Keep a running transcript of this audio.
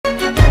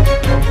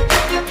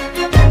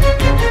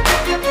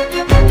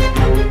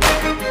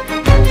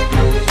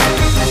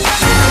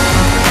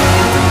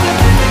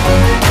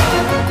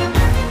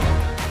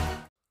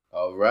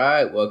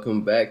right,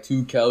 welcome back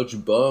to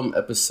Couch Bum,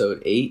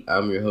 episode 8.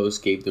 I'm your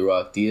host, Gabe The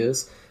Rock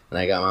Diaz, and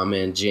I got my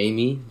man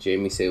Jamie.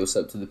 Jamie, say what's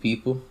up to the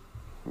people.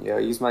 Yeah,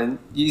 use my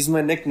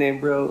nickname,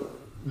 bro.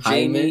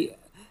 Jamie, Hyman.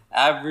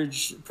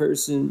 Average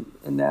person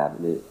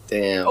inhabitant.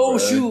 Damn. Oh,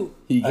 bro. shoot!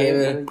 You came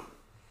in.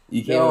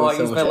 No, with I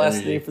so used much my last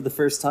energy. name for the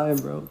first time,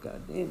 bro.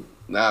 God damn.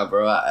 Nah,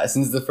 bro.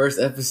 Since the first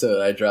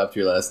episode, I dropped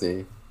your last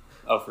name,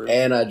 Oh, for real?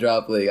 and I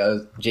dropped I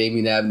was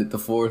Jamie Nabnett the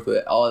fourth,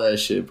 all that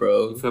shit,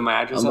 bro. You put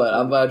my address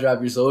I'm about to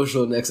drop your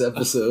social next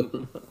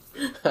episode.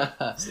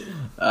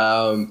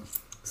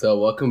 So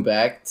welcome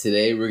back.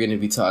 Today we're going to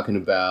be talking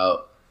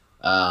about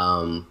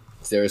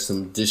there is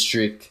some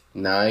District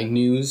 9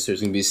 news.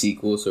 There's going to be a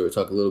sequel, so we'll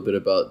talk a little bit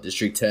about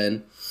District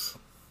 10.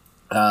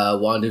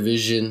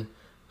 WandaVision,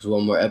 there's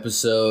one more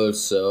episode,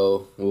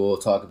 so we'll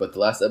talk about the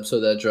last episode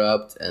that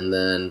dropped, and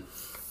then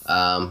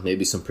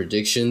maybe some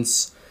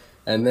predictions.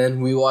 And then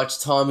we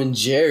watched Tom and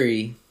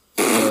Jerry,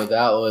 so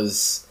that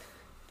was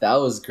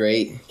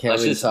great. Can't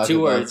wait to talk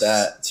about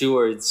that. 2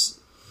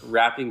 words.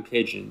 Rapping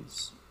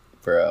pigeons.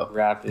 Bro.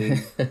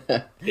 Rapping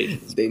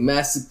pigeons. They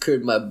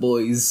massacred my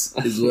boys,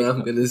 is what I'm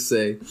going to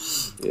say.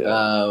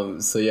 Yeah.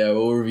 So yeah,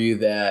 we'll review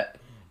that.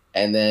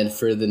 And then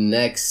for the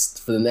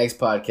next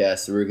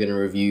podcast, we're going to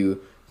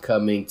review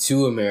Coming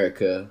to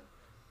America,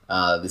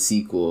 the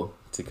sequel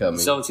to Coming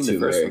to America. Still haven't seen the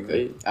first one,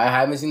 right? I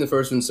haven't seen the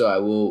first one, so I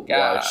will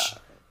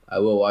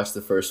watch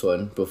the first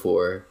one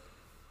before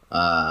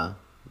the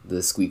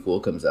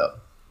squeakquel comes out.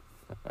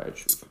 All right,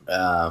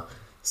 true.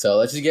 So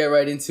let's just get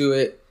right into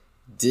it.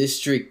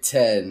 District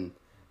 10.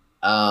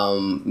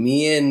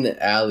 Me and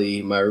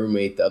Allie, my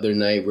roommate, the other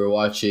night, we were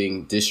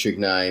watching District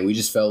 9. We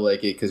just felt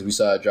like it because we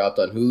saw it dropped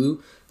on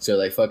Hulu. So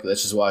like, fuck it,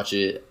 let's just watch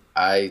it.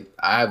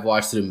 I've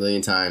watched it a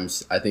million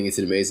times. I think it's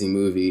an amazing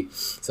movie.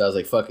 So I was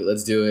like, fuck it,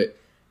 let's do it.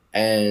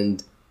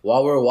 And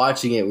while we were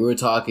watching it, we were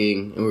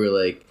talking and we were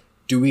like,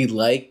 do we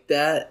like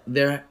that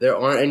there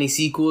aren't any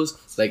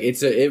sequels? Like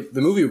the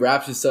movie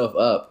wraps itself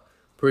up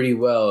pretty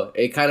well.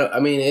 It kind of, I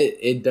mean,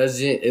 it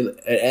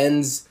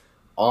ends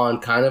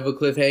on kind of a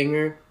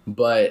cliffhanger,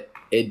 but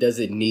it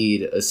doesn't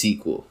need a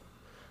sequel.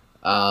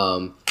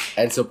 And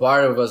so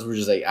part of us were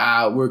just like,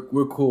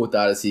 we're cool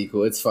without a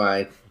sequel. It's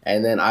fine.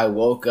 And then I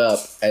woke up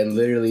and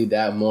literally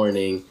that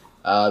morning,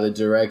 the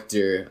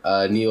director,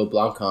 Neil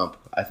Blomkamp,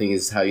 I think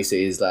is how you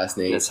say his last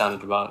name. That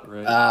sounded about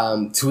right.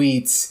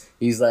 Tweets.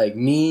 He's like,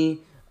 me,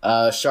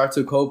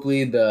 Sharlto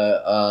Copley,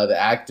 the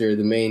actor,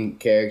 the main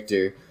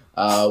character,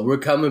 we're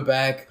coming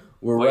back.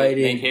 We're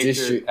writing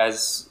District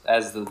as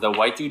the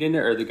white dude in it,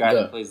 or the guy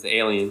that plays the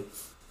alien.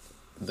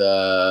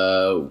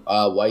 The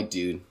white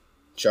dude.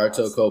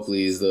 Sharlto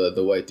Copley is the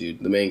white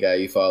dude, the main guy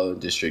you follow in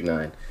District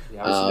 9.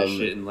 Yeah, I've seen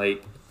that shit in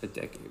like a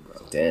decade,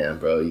 bro. Damn,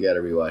 bro, you gotta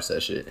rewatch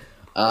that shit.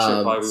 I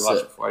should probably rewatch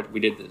it before we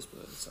did this,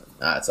 but it's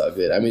it's all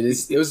good. I mean,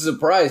 it was a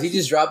surprise. He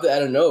just dropped it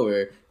out of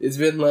nowhere. It's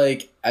been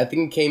like, I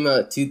think it came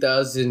out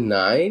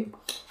 2009,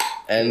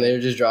 and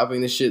they're just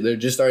dropping this shit. They're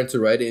just starting to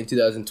write it in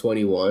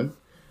 2021.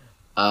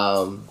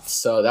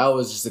 So that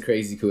was just a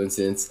crazy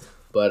coincidence.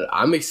 But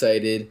I'm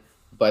excited.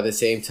 But at the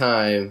same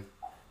time,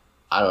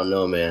 I don't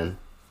know, man.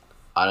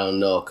 I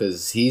don't know,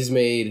 because he's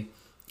made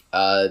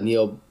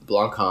Neil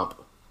Blomkamp.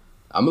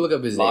 I'm gonna look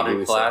up his name.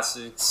 Modern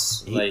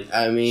classics,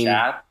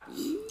 Chap.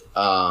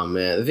 Oh,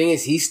 man. The thing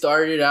is, he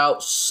started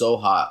out so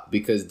hot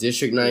because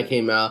District 9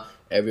 came out.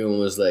 Everyone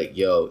was like,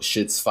 yo,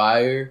 shit's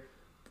fire.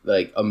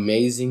 Like,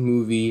 amazing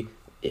movie.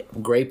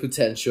 Great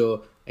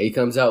potential. And he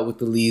comes out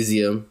with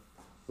Elysium,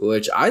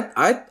 which I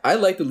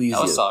like Elysium.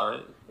 That was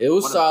solid. It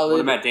was solid. One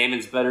of Matt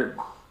Damon's better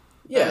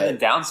than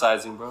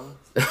Downsizing, bro.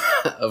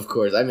 Of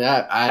course. I mean,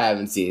 I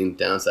haven't seen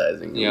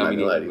Downsizing. Yeah,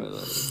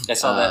 I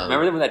saw that.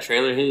 Remember when that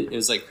trailer hit? It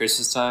was like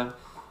Christmas time.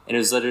 And it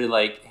was literally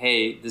like,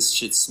 hey, this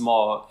shit's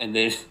small. And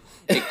then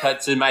it cut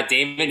to Matt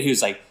Damon,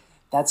 who's like,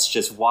 that's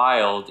just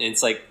wild. And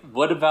it's like,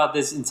 what about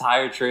this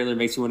entire trailer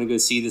makes you want to go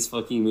see this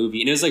fucking movie?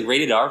 And it was like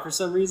rated R for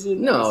some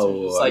reason.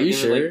 No, are you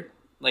sure?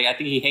 Like I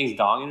think he hangs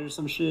dong in it or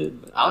some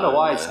shit. But I don't know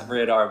why it's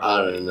rated R. But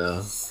I don't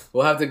know.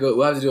 We'll have to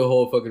do a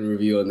whole fucking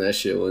review on that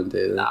shit one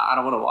day. Then. Nah, I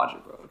don't want to watch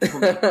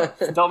it,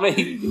 bro. Don't make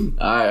me.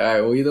 All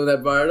right. Well, you know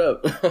that brought it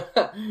up.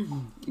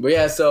 But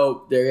yeah,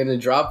 so they're gonna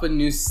drop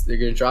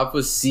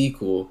a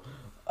sequel.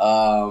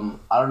 I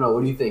don't know.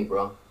 What do you think,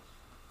 bro?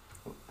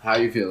 How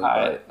are you feeling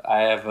about it? I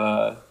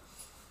have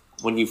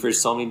when you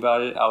first told me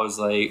about it, I was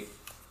like,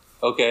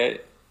 okay.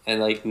 And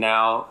like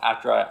now,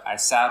 after I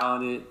sat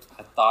on it,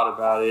 I thought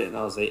about it, and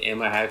I was like,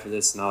 am I hyped for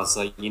this? And I was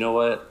like, you know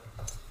what?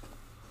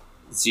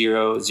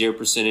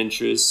 0%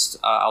 interest.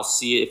 I'll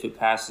see it if it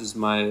passes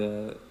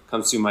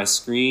comes through my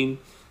screen.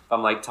 If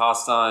I'm like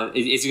tossed on,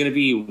 is it gonna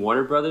be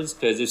Warner Brothers?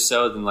 Because if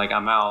so, then like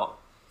I'm out.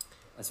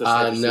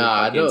 Especially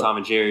I don't. Tom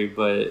and Jerry,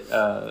 but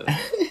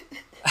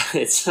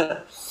it's.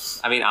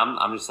 I mean,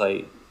 I'm just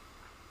like,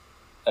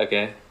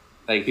 okay,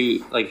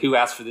 who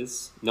asked for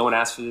this? No one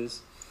asked for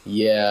this.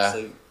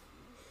 Yeah.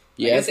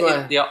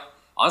 Yeah.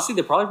 Honestly,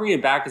 they're probably bringing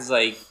it back as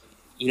like,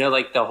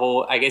 like the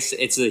whole. I guess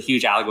it's a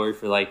huge allegory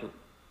for like,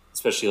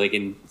 especially like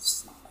in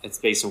it's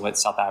based in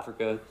South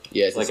Africa.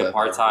 Yeah, it's like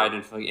apartheid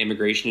and like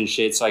immigration and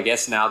shit. So I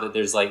guess now that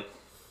there's like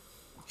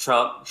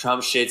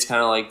Trump shit's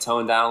kind of like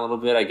toned down a little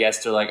bit. I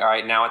guess they're like, all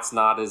right, now it's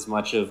not as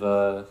much of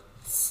a.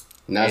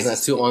 Now it's not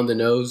too on the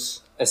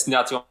nose. It's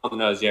not too on the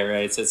nose, yeah,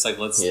 right. So it's like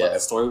let's let the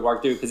story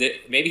walk through because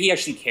maybe he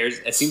actually cares.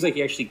 It seems like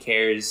he actually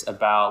cares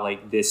about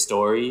like this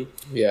story.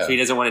 Yeah. So he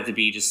doesn't want it to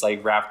be just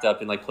like wrapped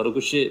up in like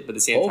political shit. But at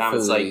the same time,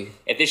 it's like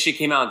if this shit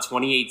came out in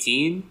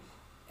 2018,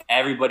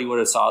 everybody would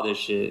have saw this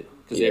shit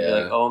because they'd be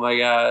like, "Oh my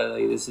god,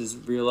 like this is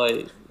real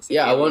life."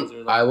 Yeah,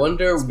 I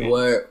wonder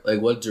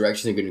what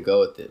direction they're gonna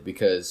go with it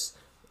because.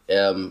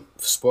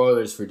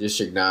 Spoilers for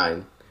District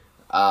 9.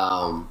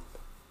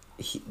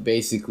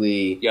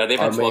 Basically... Yeah, they've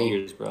had 12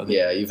 years, bro.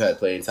 Yeah, you've had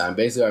plenty of time.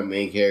 Basically, our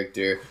main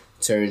character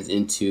turns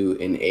into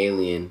an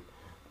alien,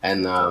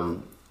 and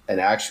an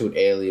actual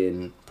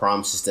alien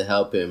promises to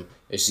help him.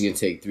 It's just going to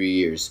take 3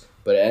 years.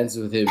 But it ends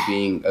with him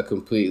being a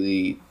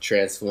completely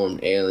transformed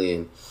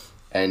alien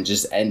and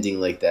just ending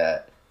like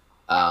that.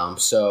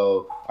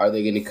 So, are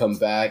they going to come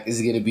back?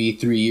 Is it going to be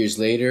 3 years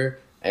later,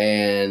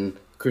 and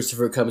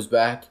Christopher comes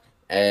back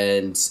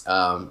and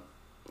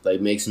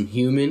makes him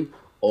human,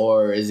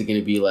 or is it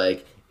gonna be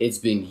like it's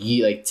been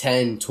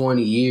 10,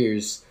 20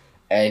 years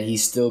and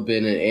he's still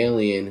been an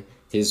alien,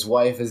 his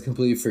wife has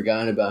completely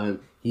forgotten about him,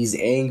 he's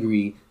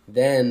angry,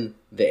 then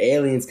the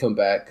aliens come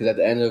back because at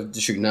the end of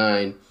District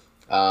 9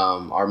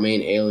 our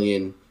main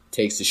alien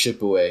takes the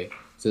ship away,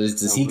 so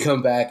does he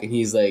come back and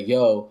he's like,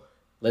 yo,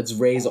 let's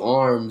raise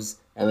arms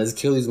and let's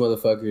kill these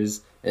motherfuckers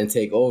and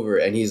take over,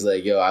 and he's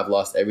like, yo, I've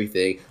lost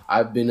everything.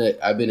 I've been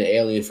an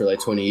alien for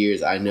like 20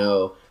 years. I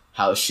know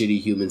how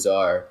shitty humans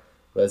are.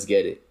 Let's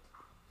get it.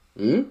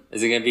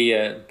 Is it gonna be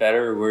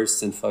better or worse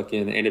than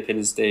fucking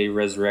Independence Day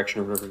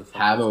Resurrection or whatever the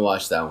fuck? Haven't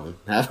watched that one.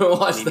 Haven't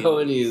watched that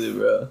one either,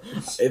 bro.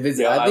 If it's,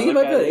 I think it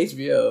might be on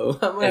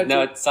HBO.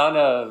 No, it's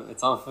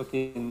on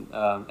fucking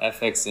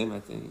FXM, I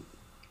think.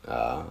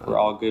 Where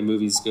all good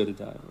movies go to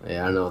die. Right?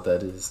 Yeah, I don't know what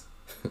that is.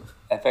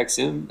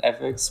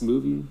 FX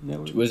Movie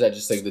Network. Was that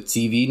just like the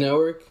TV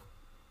network?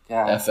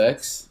 Yeah.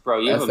 FX?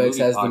 Bro, you have FX a movie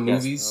has podcast, the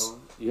movies? Bro.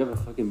 You have a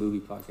fucking movie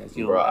podcast.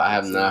 You bro, I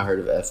have not heard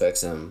of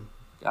FXM.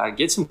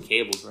 Get some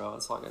cable, bro.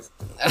 That's all I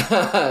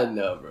got.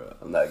 No, bro.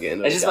 I'm not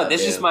getting. This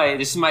is my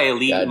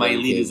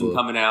elitism cable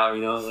coming out.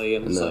 You know, like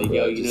I'm just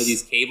yo, you know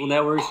these cable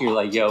networks. You're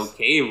like, yo,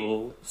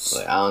 cable.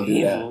 Like I don't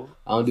do that.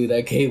 I don't do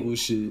that cable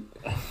shit.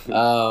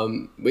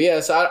 But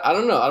yeah, so I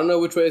don't know. I don't know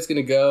which way it's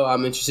gonna go.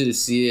 I'm interested to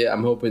see it.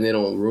 I'm hoping they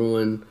don't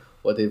ruin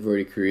what they've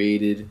already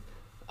created.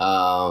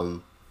 But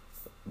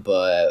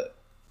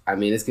I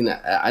mean,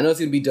 I know it's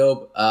gonna be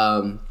dope.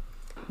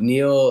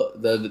 Neil,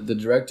 the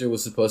director,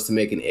 was supposed to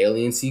make an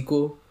Alien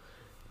sequel,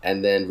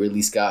 and then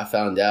Ridley Scott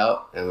found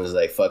out and was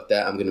like, "Fuck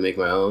that! I'm gonna make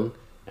my own,"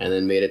 and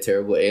then made a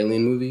terrible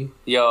Alien movie.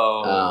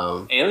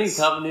 Yo, Alien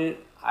Covenant,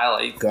 I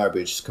like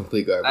garbage,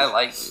 complete garbage. I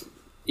like it.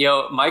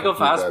 Yo, Michael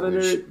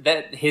Fassbender,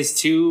 that his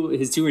two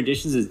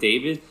renditions as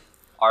David,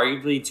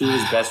 arguably two of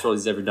his best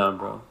roles he's ever done,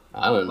 bro.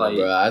 I don't know,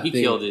 bro. He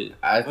killed it.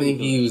 I think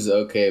he was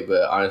okay,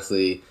 but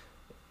honestly,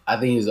 I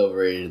think he was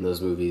overrated in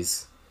those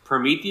movies.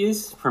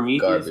 Prometheus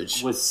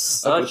garbage. Was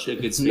such a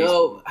good space.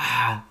 No,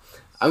 I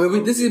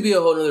mean, this could be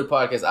a whole other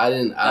podcast.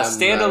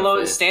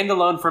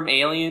 Standalone from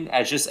Alien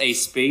as just a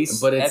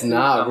space, but it's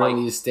not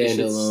really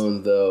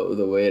standalone though.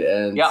 The way it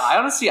ends. Yeah,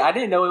 I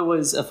didn't know it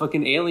was a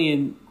fucking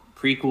Alien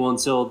prequel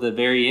until the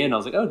very end. I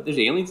was like, oh, there's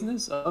aliens in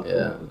this. Oh, cool.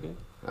 Yeah. Okay.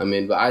 I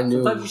mean, but I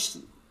knew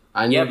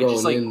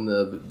going in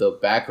the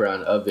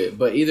background of it.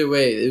 But either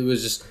way, it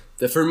was just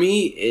for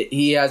me.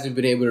 He hasn't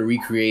been able to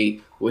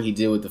recreate what he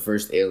did with the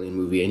first Alien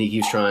movie, and he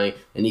keeps trying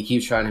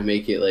to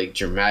make it like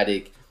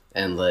dramatic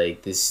and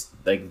like this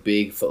like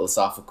big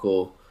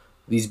philosophical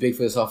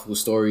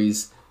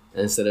stories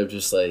instead of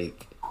just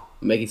like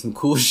making some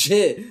cool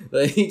shit.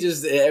 Like he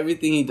just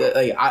everything he does.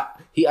 Like I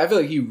feel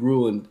like he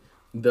ruined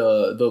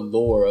the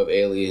lore of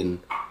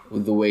Alien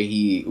with the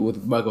way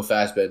with Michael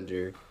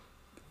Fassbender.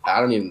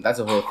 That's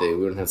a whole thing.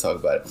 We don't have to talk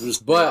about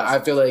it. But I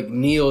feel like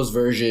Neil's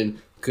version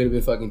could have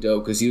been fucking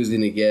dope because he was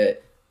gonna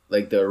get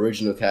like the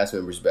original cast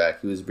members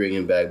back. He was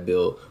bringing back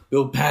Bill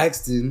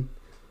Paxton,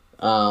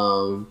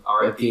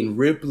 fucking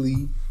Ripley.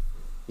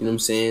 You know what I'm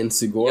saying?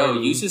 Sigourney. Yo,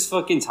 use his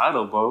fucking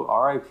title, bro.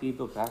 R.I.P.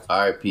 Bill Paxton.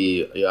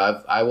 R.I.P.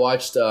 Yo, I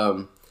watched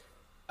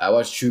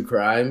True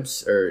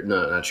Crimes, or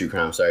no, not True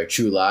Crimes. Sorry,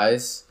 True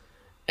Lies,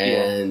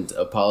 and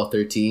Apollo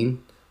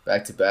 13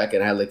 back to back,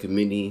 and I had like a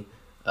mini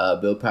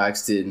Bill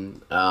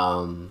Paxton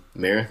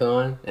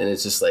marathon, and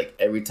it's just like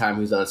every time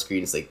he was on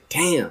screen, it's like,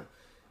 damn.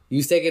 He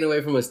was taken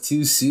away from us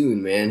too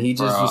soon, man. He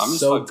just was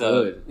so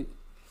good.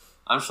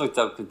 I'm just fucked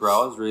up because,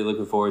 bro, I was really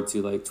looking forward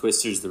to, like,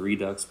 Twisters the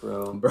Redux,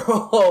 bro.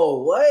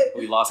 Bro,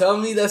 what? Tell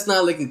me that's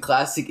not, like, a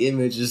classic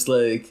image, just,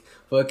 like,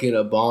 fucking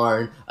a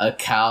barn, a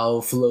cow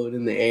floating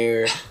in the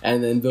air,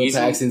 and then Bill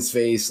Paxton's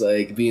face,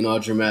 like, being all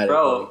dramatic.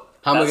 Bro, like,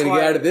 how am I going to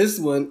get out of this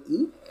one?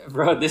 Ooh.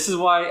 Bro, this is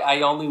why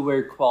I only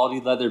wear quality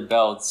leather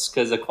belts,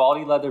 because a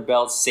quality leather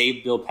belt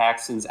saved Bill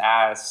Paxton's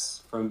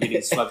ass from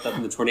getting swept up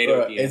in the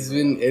tornado. Bro, it's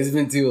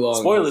been too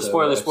long. Spoiler.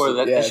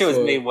 That shit was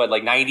made, what,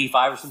 like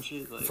 95 or some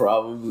shit? Like,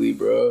 probably,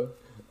 bro.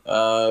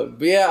 But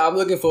yeah, I'm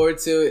looking forward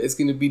to it. It's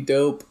gonna be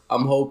dope.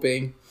 I'm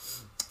hoping.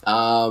 You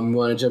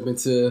want to jump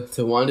into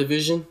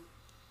WandaVision?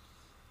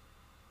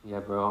 Yeah,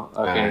 bro.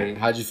 Okay.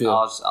 How'd you feel?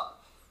 I'll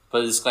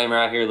put a disclaimer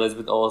out here.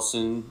 Elizabeth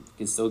Olsen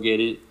can still get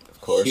it. Of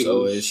course,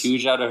 always.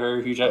 Huge out of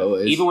her. Huge out.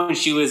 Always. Even when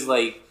she was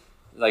like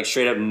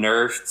straight up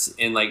nerfed,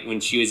 and like when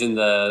she was in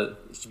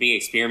being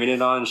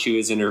experimented on, she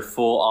was in her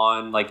full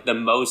on like the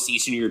most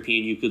Eastern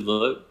European you could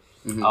look.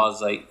 Mm-hmm. I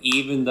was like,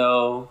 even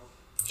though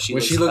she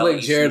looked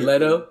like Jared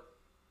Leto.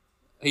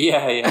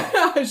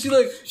 Yeah. she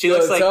looks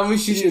like. Tell me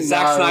she did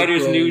Zack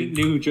Snyder's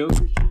new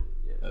Joker.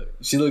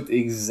 She looked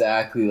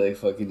exactly like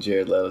fucking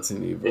Jared Leto to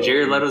me, bro.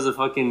 Jared Leto's a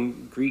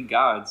fucking Greek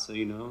god, so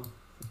you know.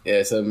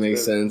 Yeah, so it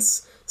makes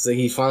sense. It's like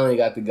he finally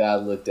got the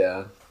god look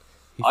down.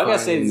 I gotta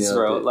say this,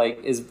 bro.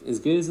 Like, as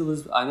good as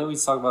Elizabeth, I know we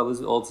talk about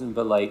Elizabeth Olsen,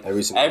 but like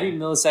every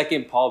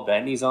millisecond Paul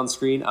Bettany's on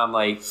screen, I'm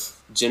like,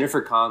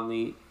 Jennifer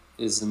Connelly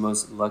is the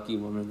most lucky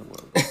woman in the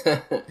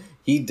world.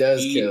 He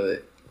does kill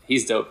it.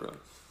 He's dope, bro.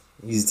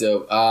 He's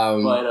dope. You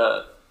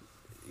want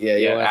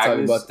to talk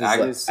about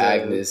this?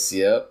 Agnes,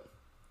 yep.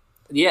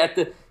 Yeah,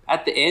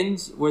 at the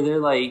end where they're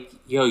like,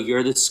 "Yo,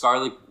 you're the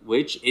Scarlet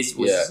Witch."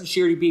 Wasn't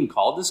she already being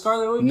called the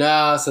Scarlet Witch?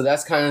 Nah, so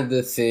that's kind of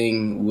the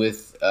thing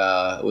with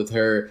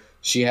her.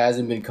 She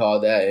hasn't been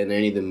called that in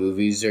any of the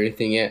movies or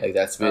anything yet. Like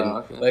that's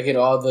been like in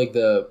all like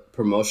the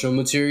promotional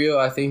material.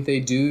 I think they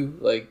do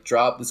like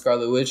drop the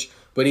Scarlet Witch.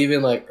 But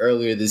even like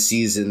earlier this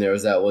season, there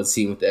was that one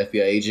scene with the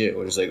FBI agent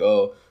where it's like,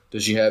 "Oh,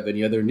 does she have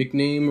any other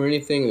nickname or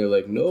anything?" And they're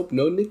like, "Nope,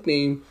 no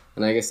nickname."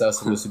 And I guess that was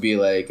supposed to be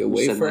like,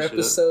 wait for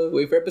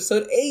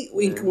episode 8,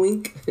 wink,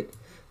 wink.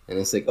 And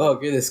it's like,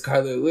 "Oh, you're the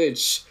Scarlet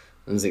Witch."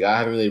 And it's like, I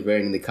haven't really read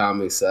any of the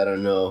comics, so I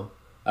don't know.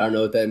 I don't know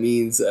what that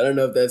means. I don't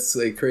know if that's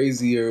like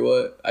crazy or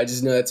what. I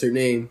just know that's her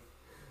name.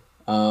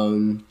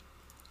 But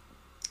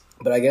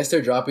I guess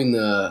they're dropping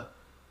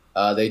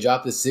they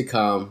dropped the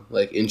sitcom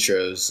like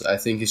intros. I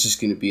think it's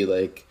just gonna be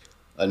like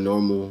a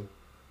normal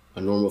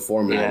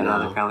format. Yeah,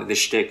 now. Kind of like the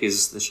shtick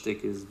is.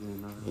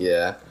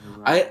 Yeah,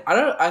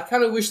 I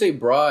kind of wish they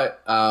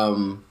brought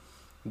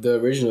the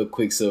original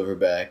Quicksilver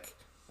back.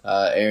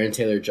 Aaron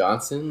Taylor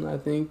Johnson, I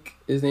think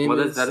his name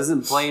is. That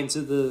doesn't play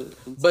into the.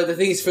 But the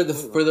thing is, for the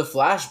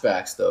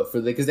flashbacks though,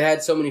 because they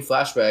had so many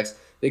flashbacks,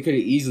 they could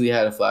have easily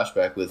had a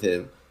flashback with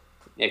him.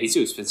 Yeah, he's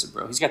too expensive,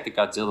 bro. He's got the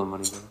Godzilla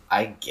money, bro.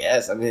 I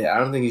guess. I mean, I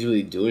don't think he's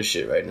really doing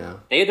shit right now.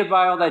 They had to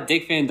buy all that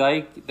Dick Van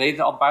Dyke. They had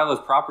to buy all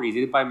those properties.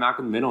 They had to buy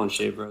Malcolm in the Middle and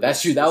shit, bro.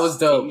 That's true. That was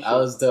dope. I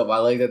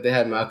like that they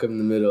had Malcolm in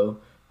the Middle.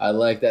 I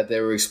like that they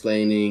were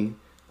explaining,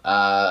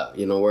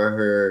 where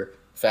her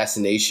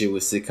fascination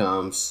with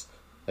sitcoms,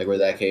 like where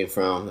that came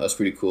from. That was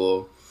pretty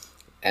cool.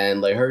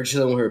 And like her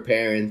chilling with her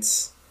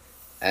parents,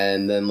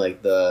 and then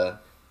like this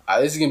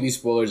is gonna be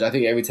spoilers. I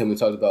think every time we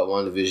talked about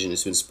WandaVision,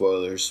 it's been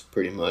spoilers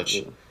pretty much.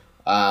 Yeah.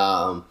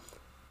 But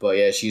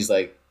yeah, she's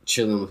like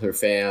chilling with her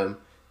fam,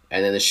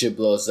 and then the shit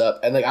blows up,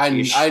 and like I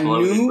knew,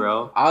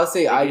 bro. I would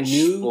say I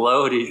knew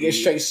it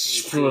straight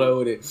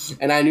exploded,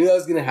 and I knew that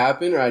was gonna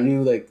happen, or I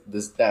knew like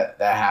that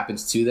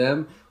happens to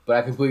them, but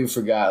I completely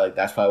forgot like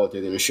that's probably what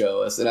they're gonna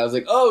show us, and I was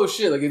like, oh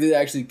shit, like it did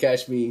actually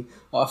catch me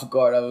off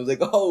guard. I was like,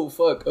 oh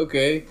fuck,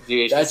 okay,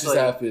 dude, that just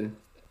happened.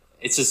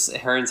 It's just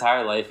her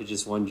entire life is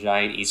just one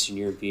giant Eastern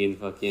European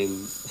fucking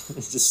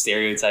it's just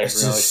stereotype,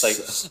 bro. It's like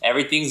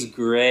everything's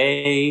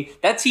gray.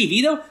 That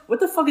TV though, what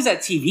the fuck is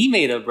that TV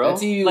made of, bro? That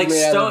TV was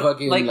made out of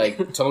fucking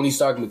like Tony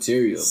Stark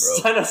material, bro.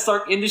 Tony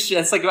Stark industry.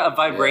 That's like a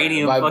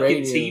vibranium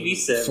fucking TV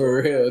set.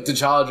 For real,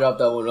 T'Challa dropped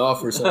that one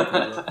off or something.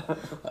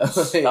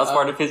 That was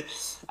part of his.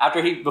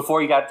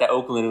 Before he got to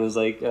Oakland, it was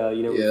like, let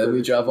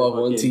me drop off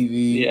one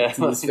TV. Yeah,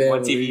 one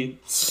TV.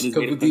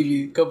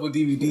 Couple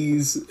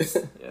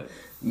DVDs. Yeah.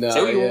 No,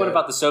 say what you want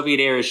about the Soviet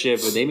era shit,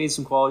 but they made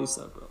some quality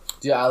stuff, bro.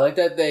 Yeah, I like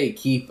that they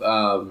keep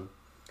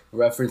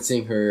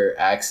referencing her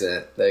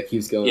accent. That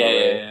keeps going.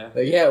 Yeah.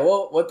 Like,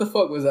 what the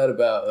fuck was that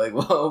about? Like,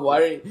 why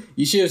didn't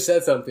you should have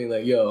said something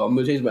like, "Yo, I'm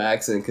gonna change my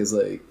accent because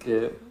like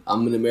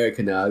I'm in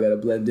America now. I gotta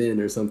blend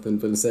in or something."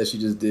 But instead, she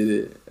just did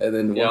it, and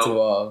then once in a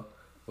while,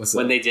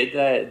 when they did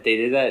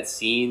that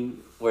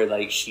scene where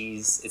like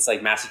it's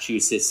like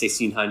Massachusetts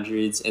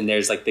 1600s, and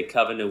there's like the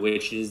coven of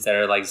witches that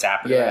are like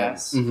zapping her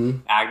ass,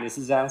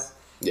 Agnes's ass.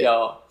 Yeah.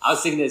 Yo, I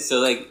was thinking that, so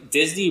like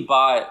Disney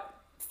bought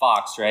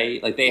Fox,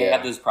 right? Like they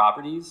have those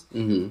properties.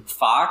 Mm-hmm.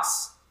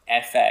 Fox,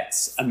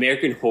 FX,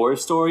 American Horror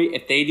Story.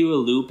 If they do a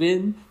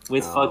Lupin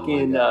with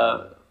fucking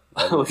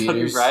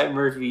Ryan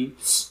Murphy,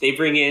 they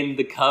bring in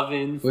the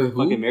Coven for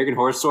fucking American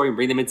Horror Story and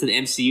bring them into the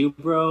MCU,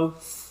 bro.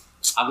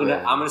 I'm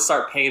gonna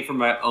start paying for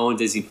my own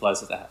Disney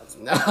Plus if that happens.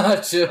 Nah,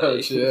 chill.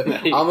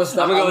 I'm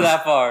gonna go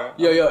that far.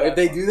 Yo, if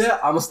they do that,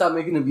 I'm gonna stop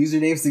making them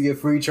usernames to get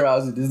free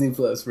trials of Disney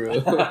Plus, bro.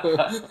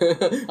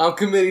 I'm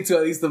committing to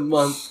at least a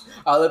month.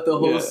 I'll let the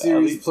whole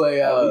series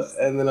play out,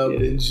 and then I'll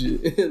binge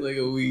it in like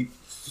a week.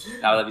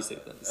 Now let me say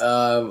that.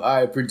 All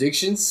right,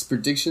 predictions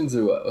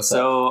or what? What's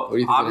up? What do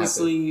you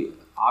think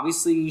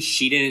obviously,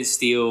 she didn't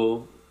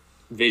steal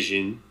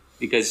Vision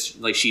because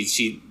like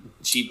she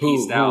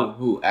pieced out.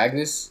 Who?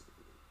 Agnes?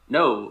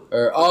 No.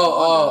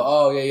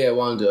 Or yeah,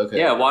 Wanda. Okay.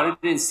 Yeah, Wanda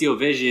didn't steal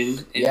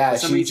Vision. And yeah, for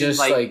some she reason, just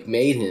like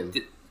made him.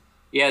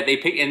 Yeah, they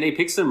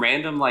picked some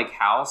random like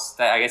house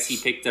that I guess he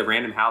picked a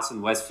random house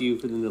in Westview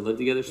for them to live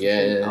together.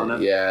 Yeah, I don't know.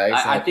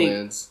 Yeah, I think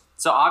plans.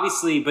 So.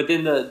 Obviously, but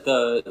then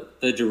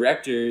the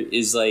director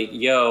is like,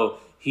 "Yo,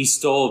 he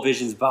stole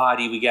Vision's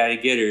body. We gotta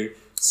get her."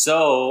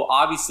 So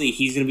obviously,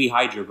 he's gonna be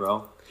Hydra,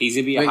 bro. He's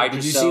gonna be a Hydra.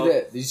 Did you see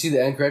that? Did you see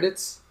the end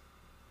credits?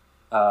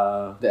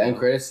 The end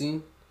credits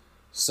scene.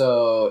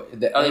 So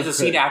there's a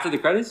scene after the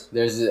credits.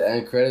 There's an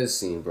end credits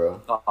scene,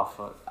 bro. Oh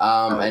fuck.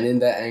 And in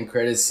that end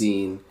credits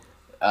scene,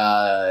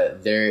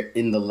 they're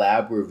in the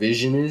lab where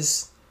Vision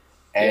is,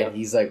 and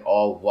he's like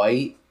all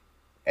white,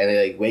 and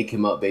they like wake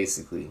him up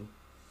basically.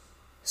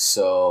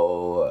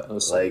 So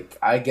like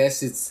I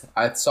guess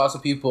I saw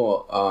some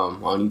people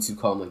on YouTube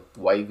call him like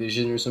White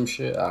Vision or some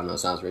shit. I don't know. It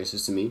sounds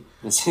racist to me.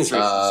 It sounds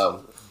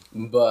racist.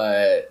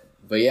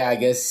 But yeah, I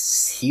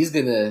guess he's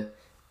gonna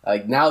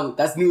like now.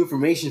 That's new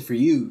information for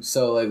you.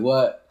 So like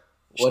what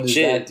does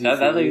that do?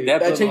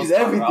 That changes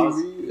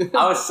everything.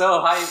 I was so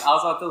hyped. I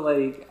was about to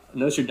like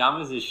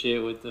Nostradamus and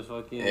shit with the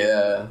fucking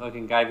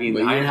guy being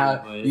the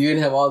Iron. You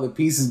didn't have all the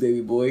pieces,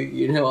 baby boy.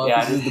 You didn't have all the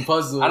pieces of the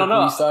puzzle. I don't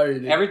know. You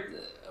started it.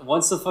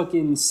 Once the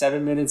fucking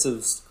 7 minutes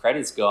of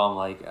credits go, I'm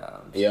like,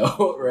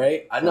 yo,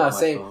 right? I'm not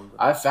saying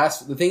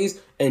the thing is,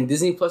 and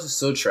Disney Plus is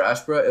so trash,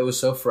 bro. It was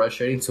so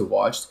frustrating to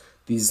watch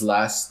these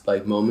last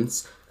like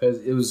moments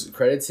because it was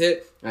credits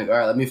hit. Like, all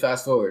right, let me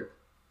fast forward.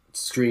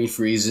 Screen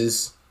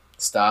freezes,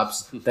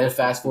 stops, then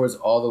fast forwards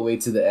all the way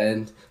to the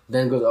end,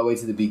 then goes all the way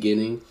to the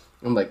beginning.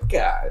 I'm like,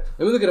 God,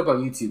 let me look it up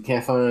on YouTube.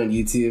 Can't find it on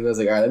YouTube. I was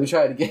like, all right, let me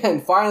try it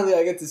again. Finally,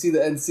 I get to see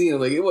the end scene. I'm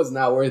like, it was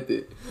not worth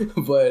it,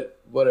 but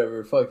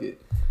whatever, fuck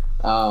it.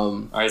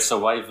 All right, so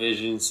White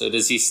Vision. So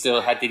does he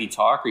still did he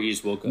talk or he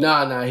just woke up?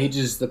 Nah, he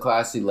just the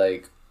classy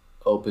like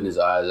opened his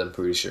eyes. I'm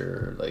pretty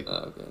sure like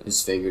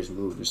his fingers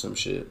moved or some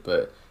shit,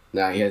 but he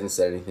hasn't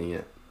said anything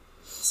yet.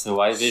 So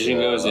White Vision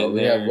goes in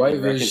there.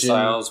 White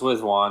reconciles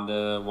with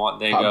Wanda.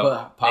 They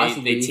go.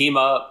 They team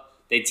up.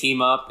 They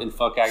team up and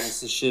fuck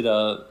Agnes' shit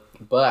up.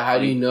 But how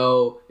do you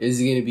know? Is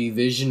he gonna be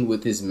Vision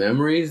with his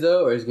memories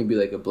though, or is it gonna be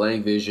like a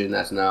blank Vision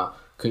that's now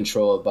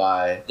controlled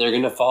by? They're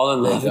gonna fall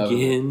in love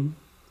again.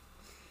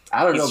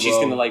 I don't know, bro. She's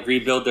gonna like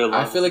rebuild their love.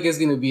 I feel like it's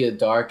gonna be a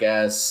dark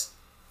ass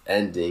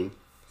ending.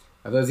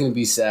 I feel like it's gonna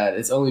be sad.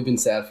 It's only been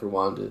sad for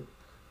Wanda.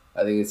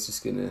 I think it's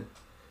just gonna.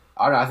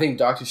 I don't know. I think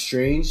Doctor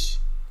Strange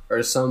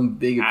or some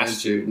big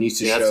adventure needs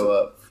to show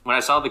up. When I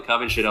saw the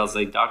Coven shit, I was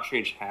like, Doctor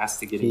Strange has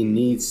to get. He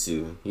needs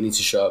to. He needs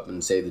to show up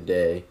and save the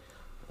day.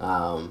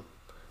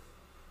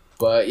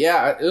 But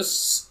yeah, it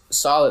was a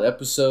solid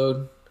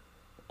episode.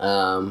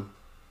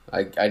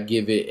 I'd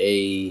give it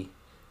a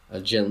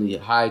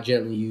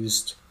gently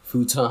used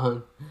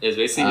futon. It's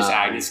basically just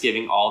Agnes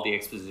giving all the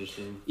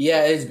exposition.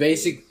 Yeah, it's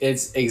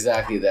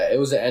exactly that. It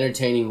was an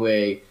entertaining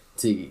way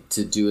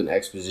to do an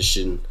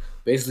exposition.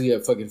 Basically a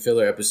fucking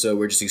filler episode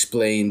where it just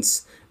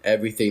explains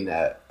everything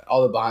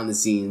all the behind the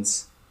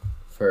scenes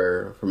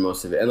for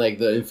most of it. And like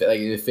the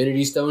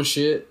Infinity Stone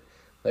shit,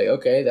 like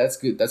okay, that's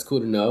good. That's cool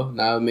to know.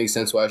 Now it makes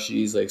sense why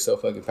she's like so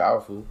fucking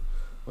powerful.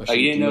 Oh,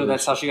 you didn't know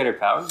that's how she got her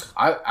power?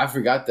 I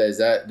forgot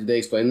that. Did they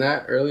explain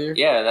that earlier?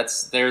 Yeah,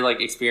 they're like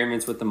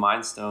experiments with the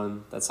Mind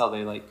Stone. That's how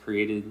they like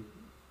created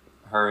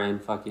her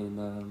and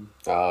fucking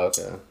oh,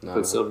 okay.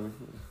 Quicksilver.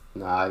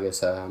 Nah, I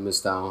guess I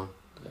missed that one.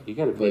 Yeah, you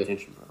gotta pay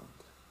attention, bro.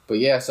 But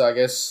yeah, so I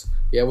guess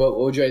what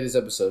would you rate this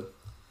episode?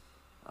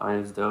 I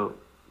mean, it's dope.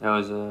 That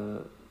was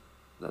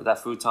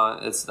that futon.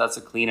 That's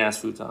a clean ass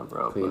futon,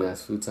 bro. Clean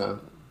ass futon.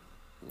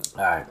 Yeah.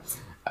 All right.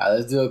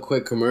 Let's do a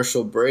quick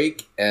commercial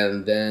break,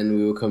 and then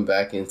we will come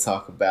back and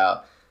talk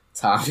about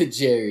Tom and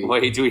Jerry.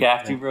 Wait, do we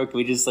have to, bro? Can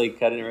we just like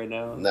cut it right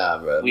now? Nah,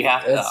 bro. We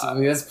have to.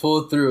 Let's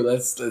pull through.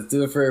 Let's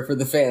do it for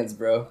the fans,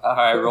 bro. All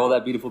right, roll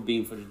that beautiful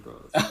beam footage,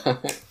 bro.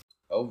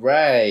 All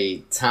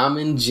right, Tom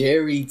and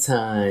Jerry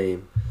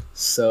time.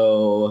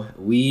 So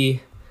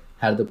we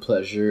had the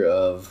pleasure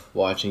of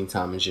watching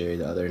Tom and Jerry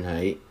the other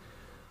night.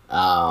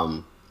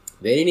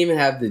 They didn't even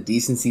have the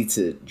decency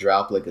to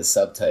drop like a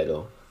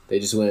subtitle. They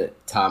just went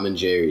Tom and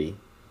Jerry.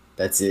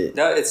 That's it.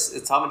 No,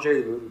 it's Tom and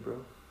Jerry the movie, bro.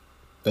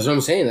 That's what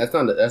I'm saying.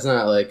 That's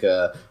not like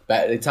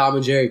Tom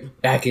and Jerry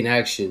back in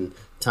action.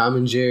 Tom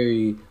and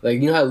Jerry, like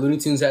you know how Looney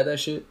Tunes had that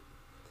shit.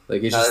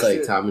 Like it's just like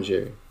shit. Tom and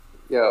Jerry.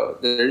 Yo,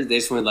 they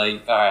just went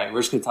like, all right, we're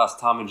just gonna toss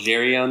Tom and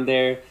Jerry on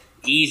there.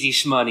 Easy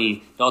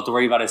shmoney. Don't have to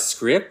worry about his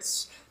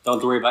scripts. Don't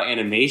have to worry about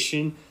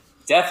animation.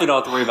 Definitely don't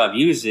have to worry about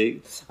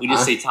music. We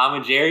just say Tom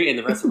and Jerry, and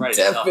the rest of the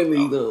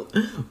definitely though,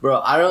 bro.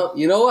 I don't.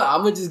 You know what?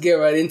 I'm gonna just get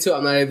right into it.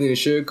 I'm not even gonna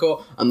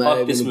sugarcoat. I'm not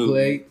even gonna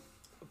play.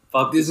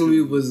 Fuck this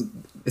movie was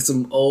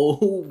some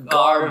old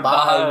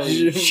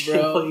garbage,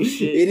 bro.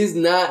 It is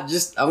not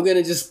just. I'm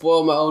gonna just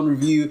spoil my own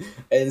review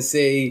and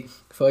say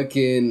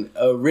fucking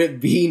a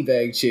ripped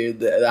beanbag chair,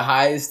 the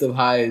highest of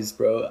highs,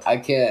 bro. I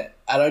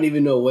don't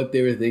even know what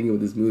they were thinking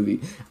with this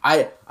movie.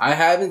 I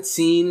haven't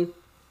seen.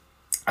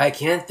 I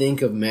can't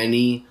think of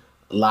many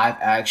live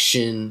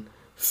action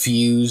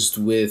fused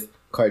with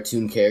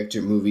cartoon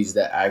character movies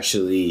that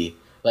actually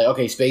Like,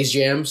 okay, Space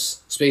Jam,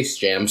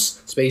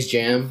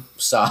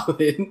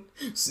 solid.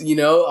 You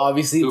know,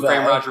 obviously. Who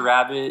Framed Roger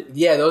Rabbit?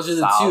 Yeah, those are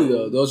the solid. two,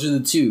 though. Those are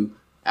the two.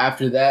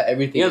 After that,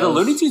 everything else. The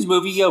Looney Tunes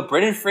movie,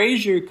 Brendan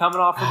Fraser coming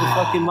off of the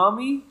fucking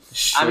Mummy.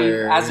 Sure, I mean,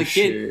 as a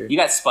kid, you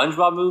got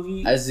SpongeBob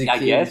movie. As a kid, I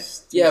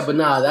guess. Yeah, but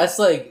nah, that's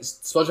like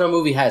SpongeBob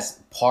movie has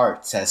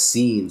parts, has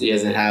scenes. It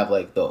doesn't have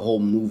like the whole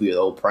movie or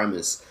the whole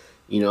premise.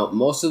 You know,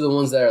 most of the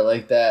ones that are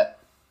like that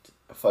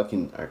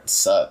fucking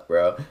suck,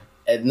 bro.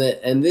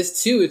 And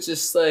this too, it's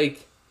just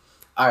like,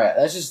 all right,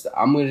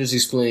 I'm gonna just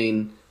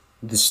explain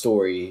the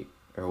story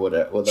or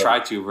whatever. Try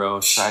to, bro.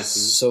 Try to.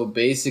 So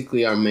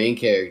basically, our main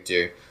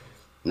character,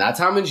 not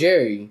Tom and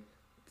Jerry,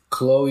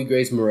 Chloe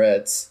Grace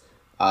Moretz,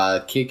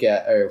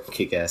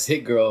 Kick-Ass,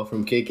 Hit Girl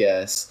from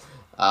Kick-Ass,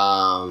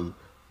 kind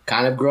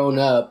of grown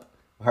up.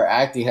 Her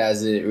acting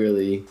hasn't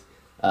really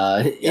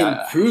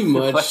improved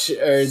much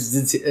or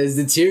has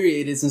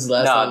deteriorated since the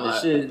last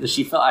time.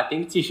 She felt. I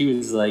think she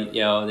was like,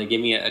 they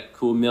gave me a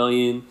cool $1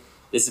 million.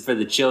 This is for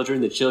the children.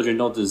 The children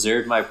don't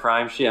deserve my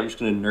prime shit. I'm just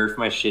gonna nerf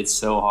my shit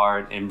so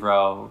hard. And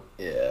bro,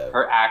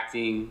 her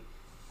acting,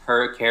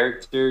 her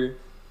character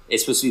is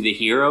supposed to be the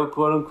hero,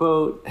 quote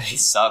unquote. She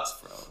sucks,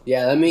 bro.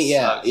 Yeah, I'm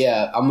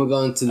gonna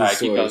go into the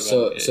story.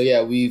 So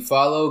yeah, we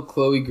follow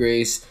Chloe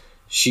Grace.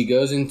 She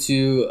goes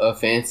into a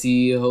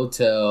fancy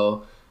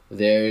hotel.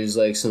 There's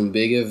like some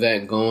big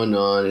event going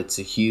on. It's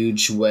a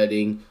huge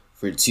wedding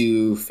for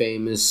two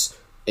famous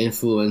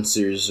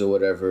influencers or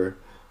whatever.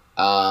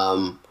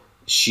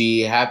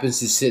 She happens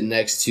to sit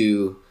next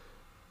to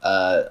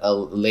a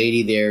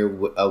lady there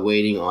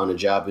waiting on a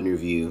job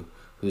interview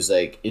who's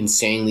like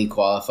insanely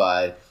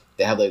qualified.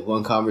 They have like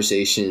one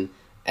conversation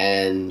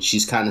and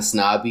she's kind of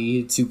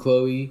snobby to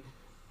Chloe.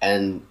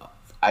 And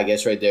I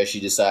guess right there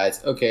she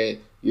decides, okay,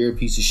 you're a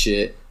piece of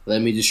shit.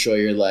 Let me destroy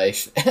your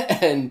life.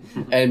 and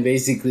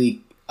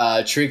basically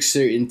tricks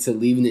her into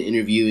leaving the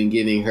interview and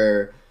giving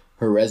her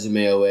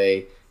resume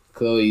away.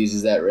 Chloe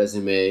uses that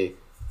resume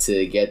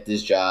to get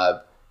this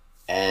job.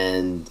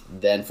 And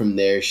then from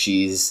there,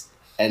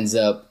 ends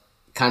up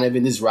kind of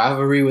in this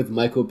rivalry with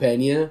Michael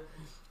Pena,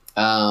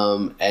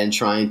 and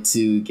trying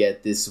to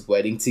get this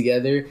wedding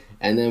together.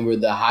 And then where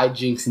the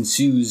hijinks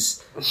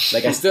ensues,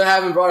 like I still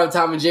haven't brought up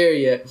Tom and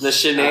Jerry yet. The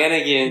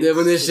shenanigans.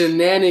 When the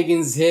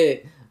shenanigans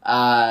hit,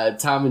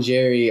 Tom and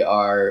Jerry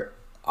are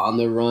on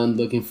the run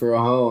looking for a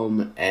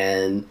home,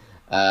 and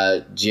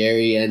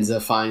Jerry ends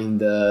up finding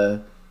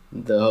the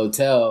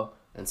hotel,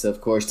 and so of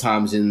course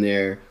Tom's in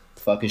there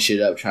fucking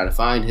shit up trying to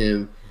find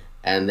him.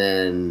 And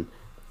then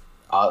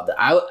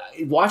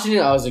watching it,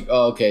 I was like,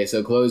 oh, okay,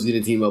 so Chloe's gonna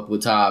team up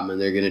with Tom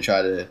and they're gonna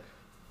try to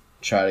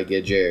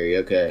get Jerry.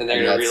 Okay, and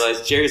they're gonna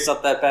realize Jerry's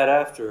not that bad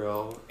after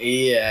all.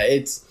 Yeah,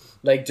 it's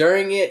like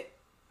during it,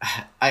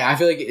 I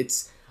feel like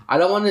it's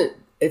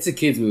a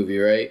kids movie,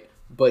 right?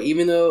 But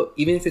even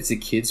if it's a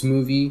kids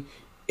movie,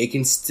 it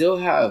can still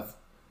have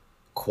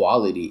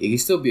quality. It can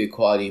still be a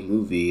quality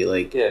movie.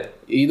 Like,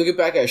 you look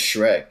back at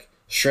Shrek,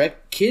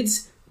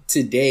 kids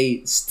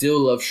today still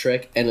love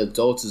Shrek, and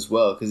adults as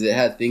well, because it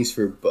had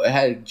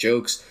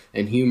jokes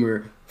and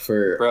humor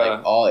for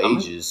like all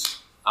ages.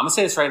 I'm gonna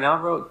say this right now,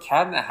 bro.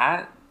 Cat in the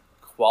Hat,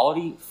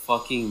 quality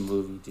fucking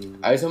movie, dude.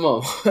 I talking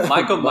about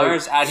Michael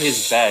Myers at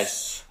his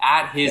best.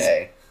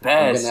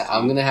 Best.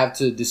 I'm gonna have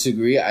to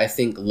disagree. I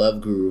think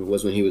Love Guru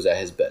was when he was at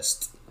his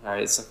best.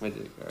 Alright, suck my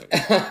dick.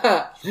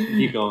 Alright.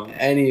 Keep going.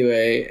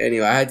 Anyway,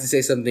 I had to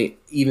say something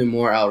even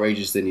more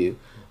outrageous than you.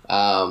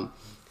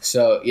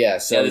 So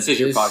this is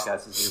your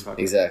podcast.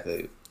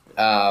 Exactly.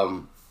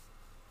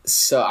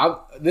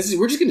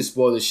 We're just gonna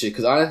spoil this shit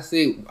because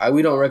honestly,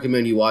 we don't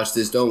recommend you watch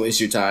this. Don't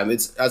waste your time.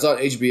 It's on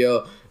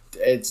HBO.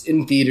 It's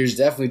in theaters.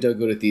 Definitely don't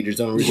go to theaters.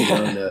 Don't risk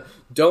Rona.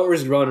 Don't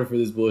risk Rona for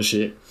this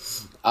bullshit.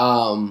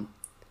 So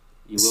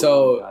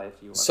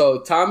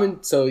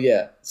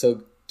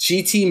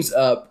she teams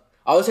up.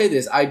 I would say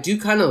this. I do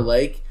kind of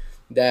like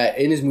that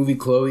in his movie.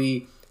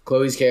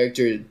 Chloe's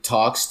character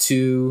talks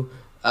to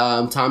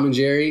Tom and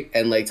Jerry,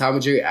 and like Tom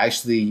and Jerry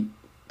actually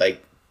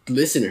like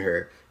listen to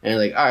her and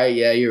like, all right,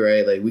 yeah, you're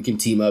right. Like we can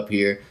team up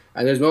here.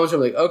 And there's moments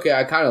where I'm like, okay,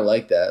 I kind of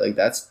like that. Like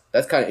that's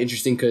kind of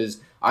interesting because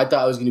I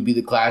thought it was gonna be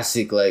the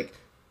classic like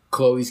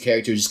Chloe's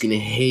character just gonna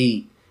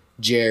hate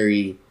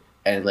Jerry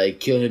and like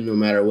kill him no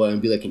matter what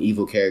and be like an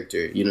evil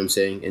character. You know what I'm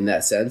saying? In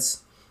that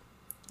sense.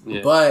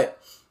 Yeah. But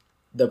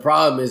the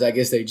problem is, I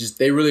guess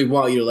they really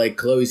want you to like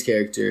Chloe's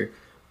character,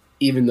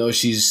 even though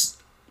she's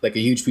like a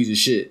huge piece of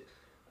shit.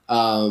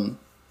 So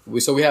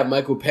we have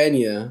Michael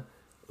Pena,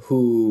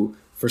 who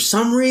for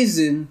some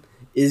reason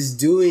is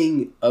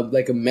doing a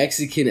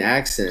Mexican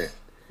accent,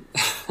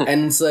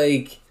 and it's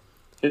like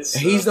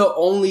he's the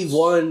only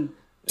one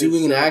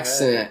doing an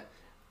accent. Bad.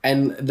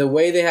 And the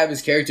way they have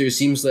his character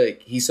seems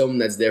like he's someone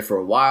that's there for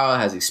a while,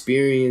 has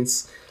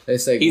experience.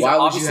 It's like, he's why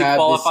would you have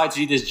qualified to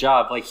do this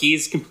job? Like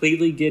he's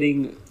completely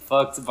getting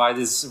fucked by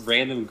this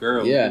random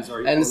girl. Yeah,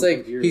 and it's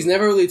like he's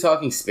never really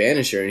talking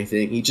Spanish or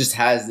anything. He just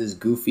has this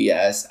goofy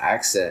ass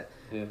accent,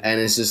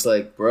 and it's just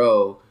like,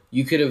 bro,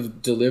 you could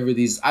have delivered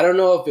these. I don't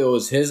know if it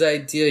was his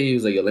idea. He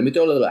was like, yo, let me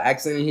throw a little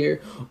accent in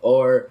here,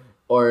 or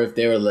or if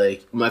they were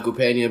like, Michael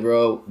Pena,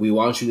 bro, we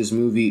want you in this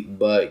movie,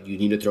 but you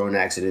need to throw an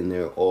accent in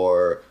there,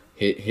 or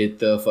hit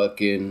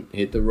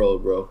the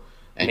road, bro.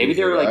 And maybe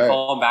they were like all right.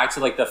 calling back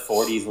to like the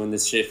 40s when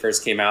this shit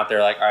first came out.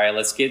 They're like, all right,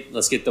 let's get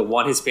the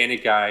one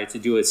Hispanic guy to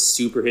do a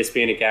super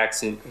Hispanic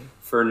accent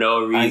for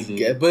no reason.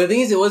 But the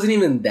thing is, it wasn't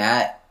even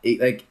that.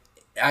 Like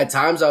at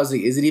times, I was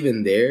like, is it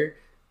even there?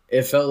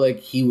 It felt like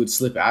he would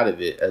slip out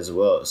of it as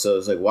well. So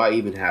it's like, why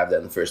even have that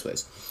in the first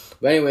place?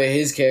 But anyway,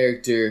 his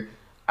character,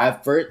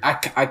 at first, I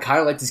kind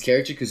of liked his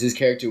character because his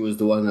character was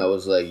the one that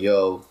was like,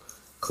 yo,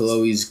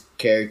 Chloe's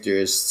character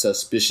is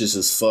suspicious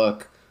as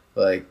fuck.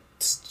 Like,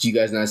 do you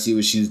guys not see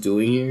what she's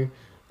doing here?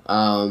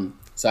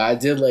 So I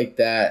did like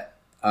that.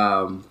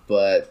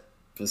 But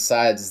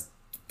besides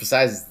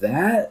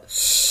that,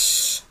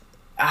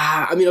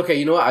 I mean, okay,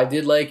 you know what? I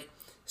did like,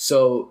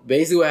 so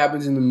basically what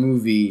happens in the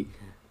movie,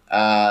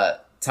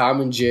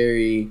 Tom and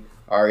Jerry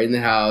are in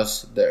the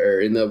house, they're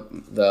in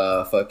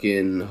the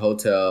fucking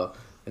hotel,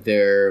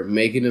 they're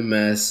making a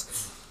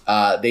mess.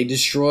 They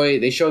show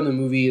in the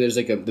movie, there's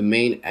like the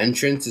main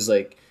entrance is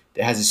like,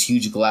 it has this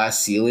huge glass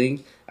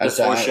ceiling. The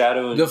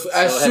foreshadowing.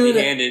 As soon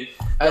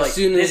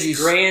as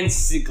this grand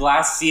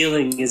glass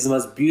ceiling is the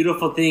most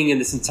beautiful thing in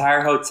this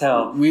entire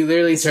hotel. We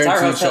literally turned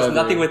to each other.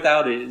 Nothing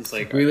without it. It's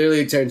like we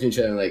literally turned to each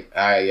other and like,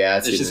 all right, yeah,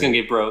 it's just gonna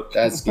get broke.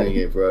 That's gonna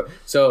get broke.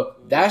 So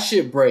that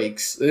shit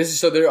breaks.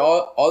 They're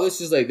all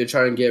this is like they're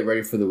trying to get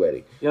ready for the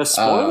wedding. Yo,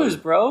 spoilers,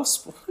 bro.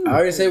 Spoilers. I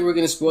already said we're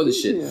gonna spoil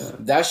this shit. Yeah.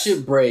 That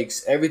shit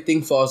breaks.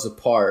 Everything falls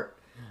apart.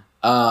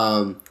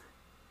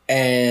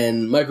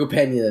 And Michael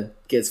Pena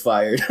gets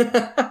fired.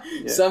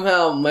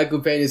 Somehow Michael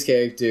Pena's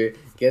character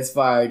gets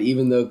fired,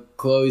 even though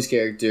Chloe's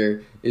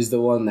character is the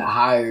one that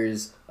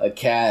hires a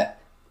cat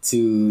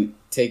to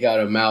take out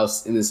a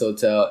mouse in this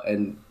hotel,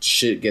 and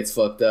shit gets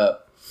fucked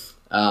up.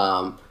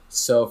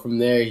 So from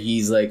there,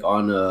 he's like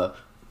on a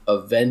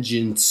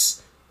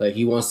vengeance. Like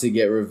he wants to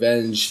get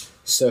revenge.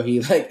 So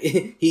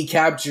he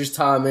captures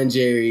Tom and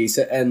Jerry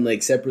and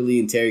like separately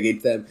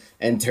interrogates them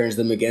and turns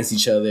them against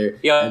each other.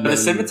 Yeah, the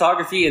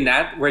cinematography in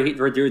that where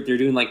they're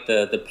doing like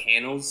the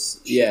panels,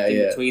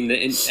 between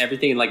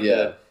everything and like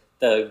the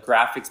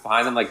graphics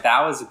behind them, like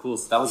that was a cool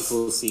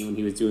scene when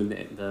he was doing the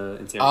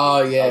interrogation.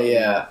 Oh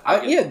yeah.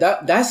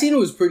 That scene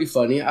was pretty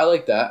funny. I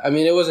like that. I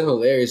mean, it wasn't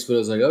hilarious, but it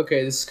was like,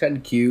 okay, this is kind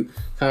of cute.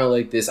 Kind of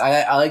like this.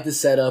 I like the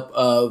setup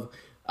of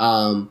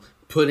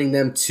putting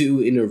them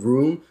two in a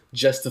room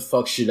just to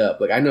fuck shit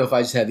up. Like, I know if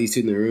I just had these two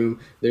in the room,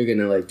 they're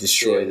gonna like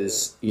destroy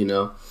this, you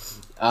know.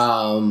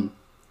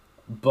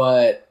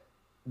 But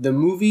the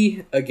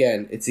movie,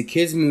 again, it's a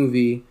kids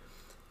movie,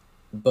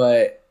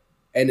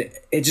 and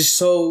it's just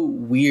so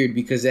weird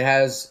because it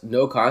has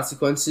no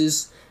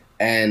consequences.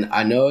 And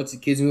I know it's a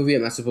kids movie.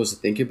 I'm not supposed to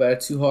think about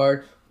it too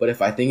hard. But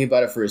if I think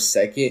about it for a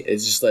second,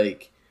 it's just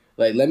like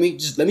let me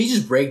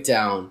just break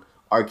down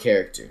our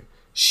character.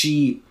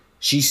 She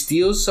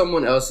steals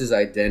someone else's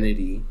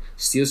identity,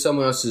 steals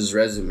someone else's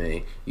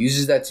resume,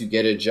 uses that to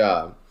get a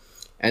job,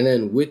 and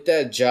then with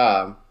that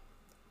job,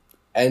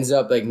 ends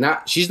up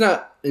she's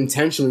not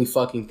intentionally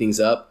fucking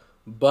things up,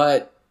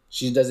 but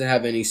she doesn't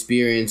have any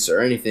experience or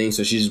anything,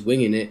 so she's just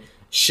winging it.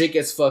 Shit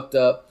gets fucked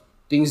up,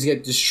 things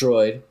get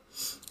destroyed.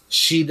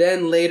 She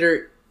then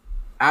later,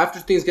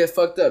 after things get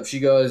fucked up, she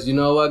goes, you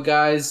know what,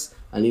 guys?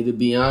 I need to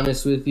be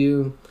honest with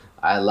you.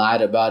 I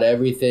lied about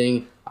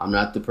everything. I'm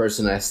not the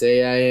person I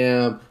say I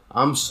am.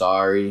 I'm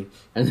sorry.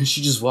 And then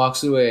she just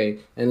walks away.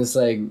 And it's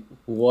like,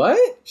 what?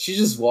 She's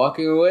just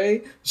walking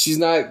away? She's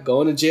not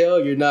going to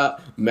jail? You're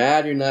not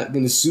mad? You're not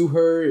going to sue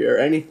her or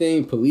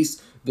anything? Police,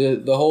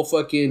 the whole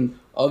fucking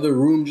other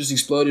room just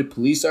exploded.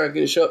 Police aren't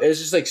going to show up. It's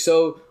just like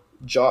so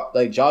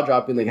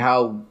jaw-dropping, like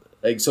how,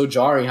 like so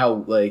jarring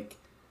how like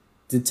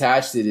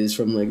detached it is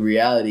from like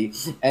reality.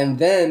 And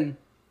then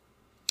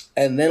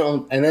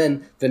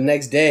the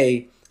next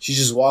day, she's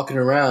just walking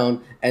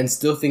around and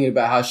still thinking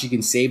about how she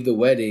can save the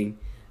wedding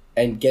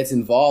and gets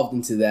involved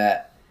into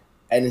that.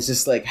 And it's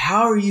just like,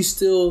 how are you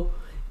still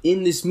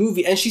in this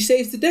movie? And she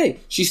saves the day.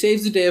 She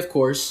saves the day, of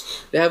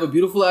course. They have a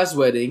beautiful ass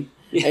wedding.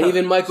 Yeah. And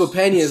even Michael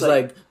Pena is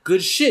like,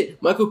 good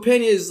shit. Michael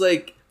Pena is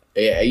like,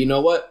 yeah, you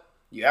know what?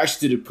 You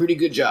actually did a pretty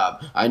good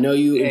job. I know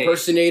you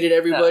impersonated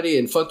everybody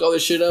and fucked all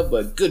this shit up,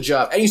 but good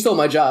job. And you stole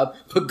my job,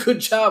 but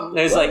good job. And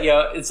it's like,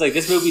 yo, it's like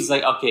this movie's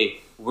like,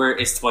 okay,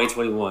 it's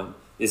 2021.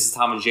 This is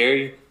Tom and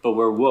Jerry, but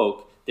we're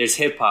woke. There's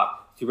hip hop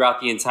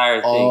throughout the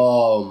entire thing.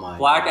 Oh my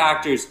Black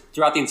actors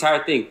throughout the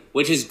entire thing,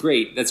 which is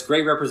great. That's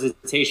great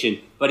representation,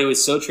 but it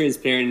was so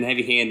transparent and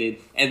heavy-handed.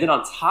 And then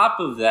on top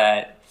of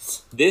that,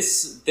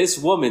 this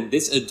woman,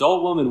 this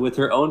adult woman with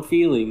her own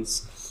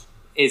feelings,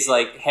 is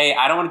like, hey,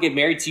 I don't want to get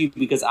married to you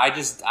because I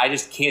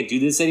just can't do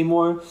this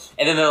anymore.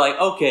 And then they're like,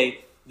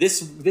 okay,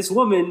 this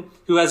woman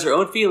who has her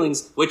own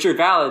feelings, which are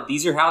valid,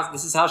 this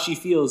is how she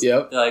feels.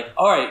 Yep. They're like,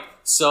 all right,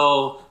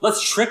 so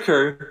let's trick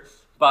her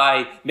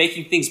by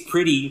making things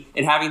pretty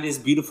and having this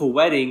beautiful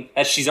wedding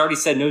that she's already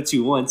said no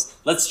to once.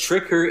 Let's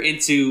trick her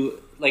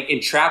into like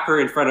entrap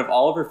her in front of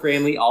all of her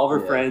family, all of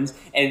her friends,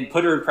 and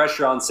put her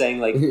pressure on saying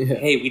like,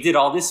 "Hey, we did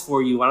all this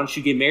for you. Why don't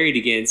you get married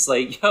again?" It's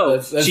like, yo,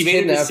 let's she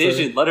made a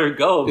decision. Let her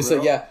go. It's bro.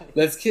 like, yeah,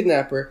 let's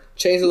kidnap her,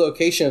 change the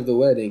location of the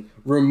wedding,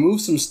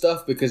 remove some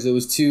stuff because it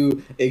was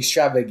too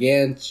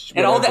extravagant,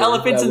 and all the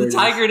elephants and the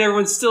tiger and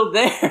everyone's still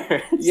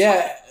there.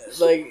 Yeah,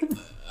 like.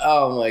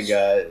 Oh my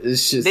god!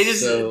 It's just they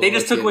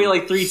just took away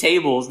like 3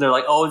 tables. And they're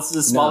like, "Oh, this is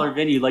a smaller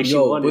venue." Like she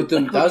wanted.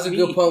 That was a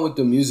good point with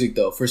the music,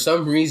 though. For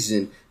some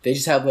reason, they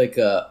just have like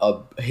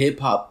a hip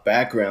hop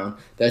background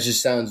that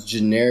just sounds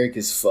generic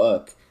as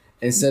fuck.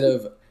 Instead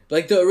of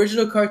like the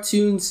original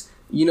cartoons,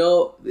 you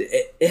know,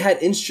 it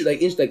had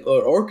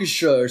or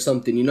orchestra or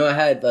something. You know, it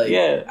had like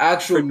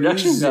actual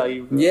music.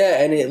 Value,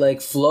 yeah, and it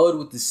like flowed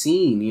with the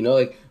scene. You know,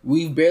 like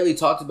we've barely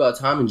talked about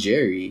Tom and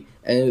Jerry,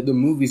 and the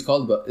movie's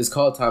called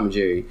Tom and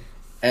Jerry.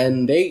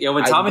 And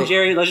when Tom and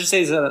Jerry, let's just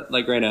say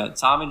like right now,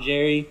 Tom and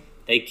Jerry,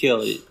 they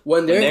kill it.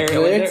 When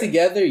they're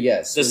together,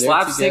 yes. The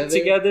slapstick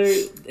together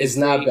is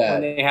not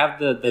bad. When they have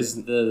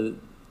the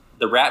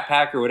Rat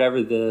Pack or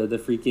whatever,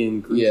 the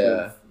freaking group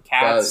of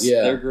cats,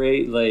 they're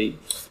great. Like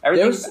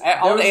everything,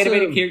 all the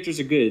animated characters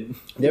are good.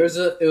 There was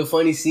a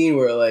funny scene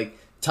where like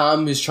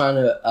Tom is trying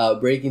to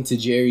break into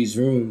Jerry's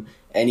room,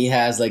 and he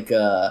has like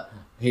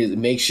his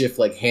makeshift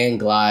like hand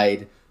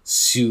glide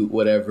suit,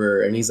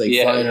 whatever, and he's like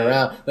flying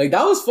around. Like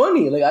that was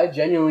funny. Like I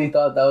genuinely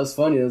thought that was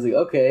funny. I was like,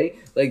 okay,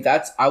 like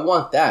I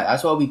want that.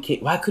 That's why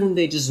why couldn't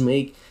they just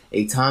make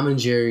a Tom and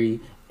Jerry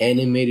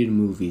animated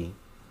movie?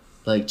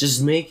 Like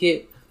just make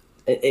it.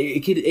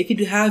 It could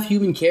have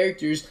human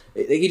characters.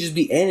 They could just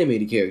be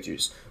animated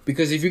characters.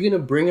 Because if you're gonna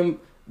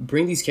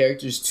bring these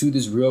characters to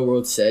this real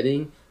world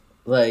setting,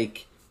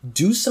 like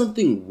do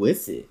something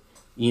with it.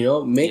 You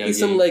know, make it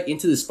some like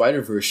Into the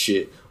Spider-Verse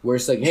shit where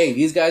it's like, hey,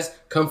 these guys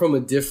come from a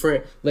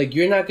different, like,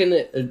 you're not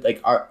gonna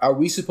like, are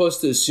we supposed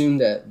to assume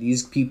that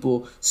these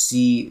people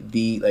see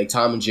the like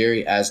Tom and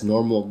Jerry as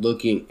normal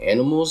looking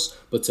animals,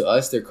 but to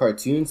us they're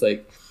cartoons?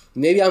 Like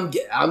maybe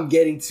I'm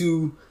getting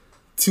too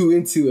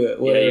into it.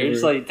 Whatever. Yeah, you're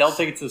just like, don't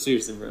take it too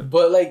seriously, bro.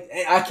 But like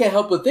I can't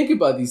help but think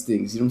about these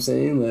things. You know what I'm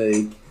saying?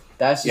 Like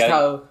that's just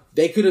how.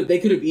 They could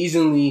have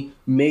easily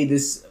made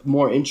this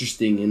more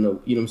interesting, you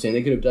know what I'm saying?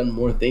 They could have done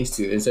more things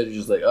to it instead of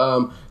just like,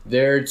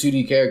 they're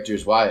 2D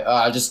characters.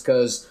 Why? Just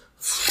because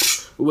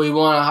we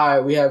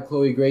have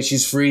Chloe Grace.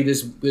 She's free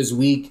this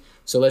week,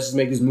 so let's just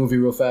make this movie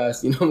real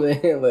fast. You know what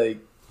I'm saying? Like,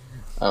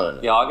 I don't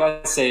know. Yeah, all I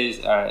gotta say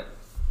is, all right.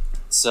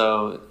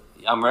 So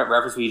I'm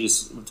reference we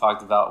just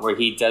talked about where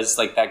he does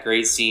like that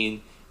great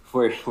scene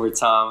where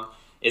Tom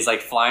is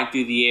like flying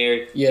through the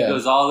air. Yeah. He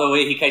goes all the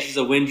way. He catches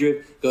a wind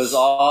drip. Goes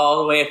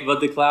all the way up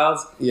above the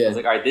clouds. Yeah. I was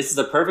like, all right, this is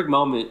the perfect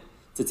moment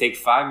to take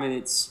 5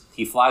 minutes.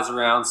 He flies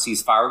around,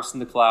 sees fireworks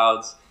in the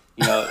clouds.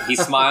 You know, he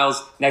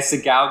smiles next to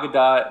Gal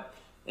Gadot,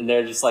 and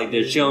they're just like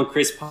they're chilling.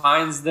 Chris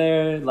Pine's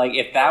there. Like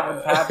if that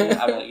would happen,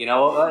 I'm like, you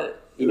know what?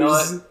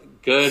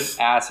 Good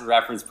ass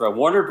reference, bro.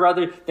 Warner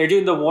Brother, they're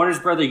doing the Warner's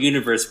Brother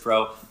universe,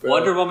 bro.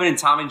 Wonder Woman and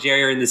Tom and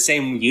Jerry are in the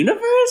same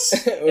universe?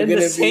 That's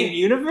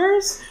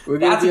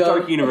a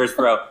dark universe,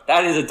 bro.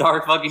 That is a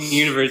dark fucking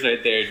universe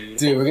right there, dude.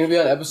 Dude, we're gonna be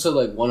on episode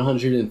like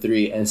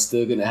 103 and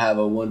still gonna have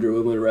a Wonder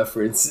Woman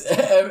reference.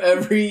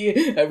 every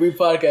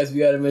podcast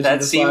we gotta mention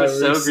that scene was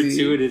so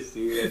gratuitous,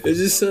 dude. It's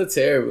just so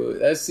terrible.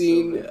 That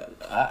scene,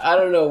 I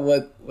don't know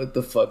what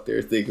the fuck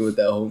they're thinking with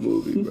that whole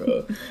movie,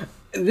 bro.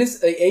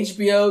 This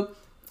HBO...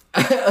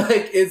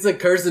 like it's a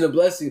curse and a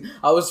blessing.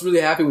 I was really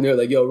happy when they were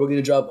like, "Yo, we're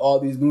gonna drop all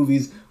these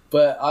movies,"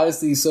 but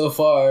honestly, so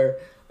far,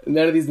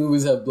 none of these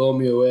movies have blown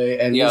me away.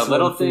 And yeah,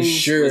 Little Things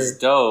was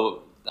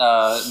dope.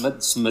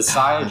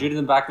 Messiah, Judas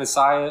and the Black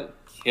Messiah,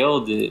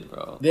 killed it,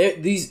 bro.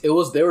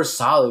 They were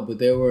solid, but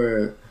they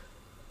were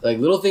like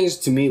Little Things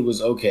to me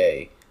was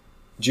okay.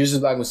 Judas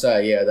and the Black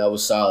Messiah, yeah, that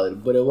was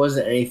solid, but it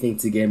wasn't anything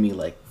to get me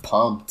like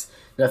pumped.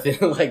 Nothing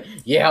like,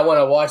 yeah, I want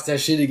to watch that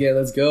shit again.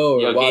 Let's go.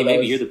 Yo, wow,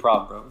 maybe you're the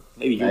problem,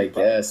 bro. I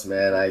guess,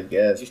 man. I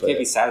guess. You just can't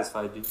be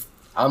satisfied, dude.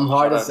 I'm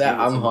hard to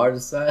satisfy,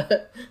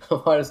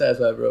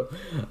 bro.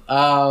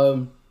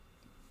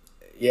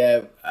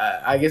 Yeah,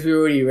 I guess we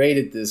already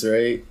rated this,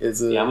 right? I'm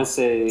gonna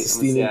say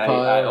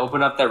I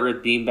open up that red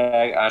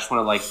beanbag. I just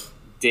want to like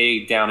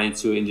dig down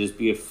into it and just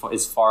be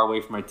as far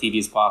away from my TV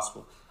as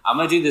possible. I'm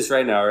gonna do this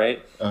right now,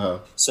 right?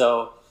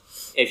 So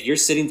if you're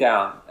sitting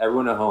down,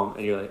 everyone at home,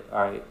 and you're like, all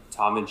right,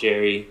 Tom and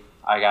Jerry,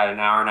 I got an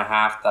hour and a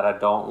half that I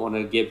don't want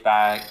to get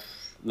back.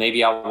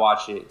 Maybe I'll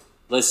watch it.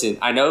 Listen,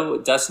 I know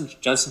Justin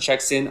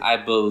checks in, I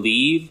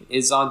believe,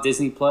 is on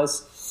Disney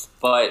Plus,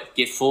 but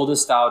get full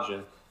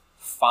nostalgia.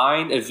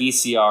 Find a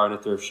VCR in a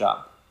thrift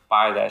shop.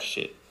 Buy that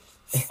shit.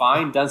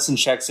 Find Dunstan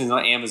Checks In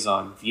on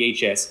Amazon,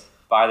 VHS.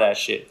 Buy that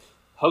shit.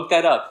 Hook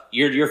that up.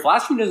 Your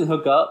flat screen doesn't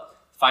hook up.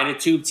 Find a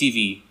tube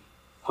TV.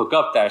 Hook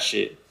up that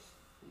shit.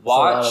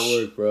 Watch. That's a lot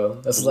of work, bro.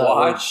 That's a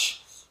lot of work.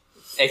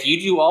 If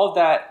you do all of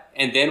that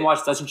and then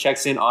watch Dunstan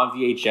Checks In on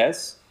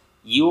VHS,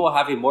 you will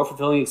have a more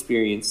fulfilling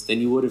experience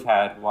than you would have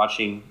had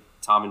watching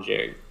Tom and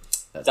Jerry.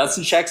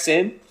 Dunstan Checks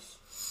In,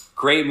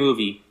 great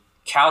movie.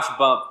 Couch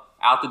bump.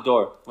 out the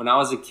door. When I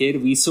was a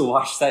kid, we used to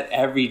watch that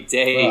every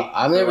day. Bro,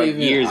 I've never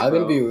even. Years, I'm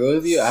gonna be real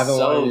with you. I haven't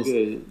watched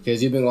this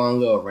because you've been going on a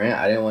little rant.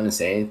 I didn't want to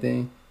say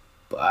anything,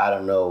 but I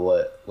don't know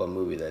what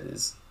movie that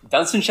is.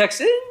 Dunstan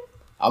checks in.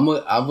 I'm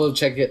gonna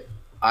check it.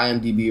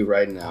 IMDb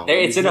right now.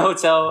 It's in a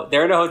hotel.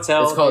 They're in a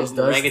hotel. It's called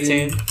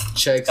Dunstan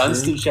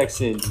checks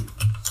in.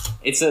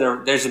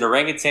 There's an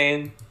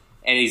orangutan,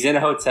 and he's in a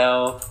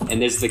hotel, and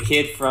there's the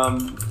kid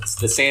from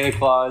the Santa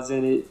Claus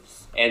in it,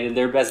 and then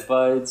they're best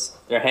buds.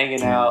 They're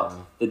hanging out.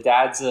 The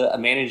dad's a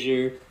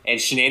manager, and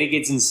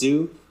shenanigans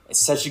ensue. It's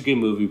such a good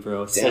movie,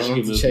 bro. It's such a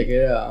good movie. Check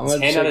it out. I'm gonna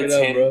 10 check out of it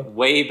 10, out, bro.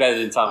 Way better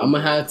than Tommy. I'm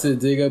gonna have to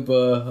dig up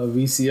a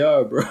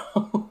VCR,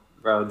 bro.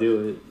 Bro,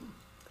 do it.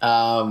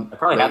 I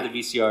probably have the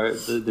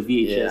VCR, the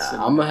VHS.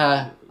 Yeah, I'm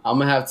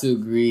gonna have to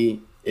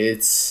agree.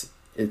 It's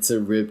a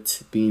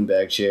ripped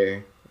beanbag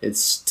chair.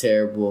 It's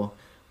terrible.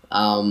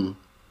 I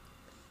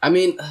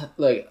mean,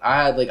 like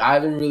I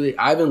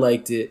haven't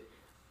liked it.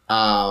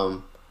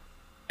 And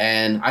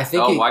I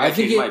think I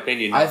changed my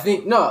opinion. I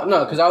think no,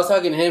 because I was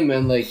talking to him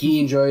and like he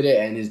enjoyed it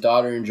and his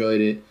daughter enjoyed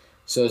it.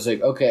 So it's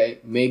like, okay,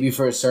 maybe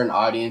for a certain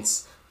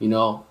audience, you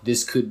know,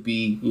 this could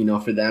be, you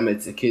know, for them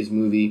it's a kids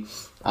movie.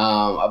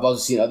 I've also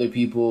seen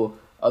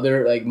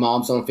other like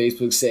moms on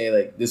Facebook say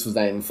like this was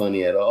not even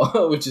funny at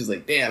all, which is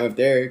like, damn, if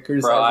they're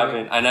criticizing. Bro,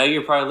 Ivan, I know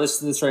you're probably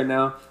listening to this right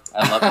now.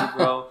 I love you,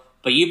 bro.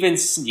 But you've been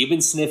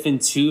sniffing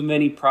too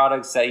many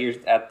products that you're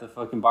at the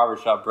fucking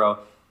barbershop, bro.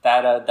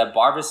 That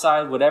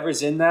Barbicide,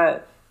 whatever's in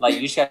that, like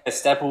you just gotta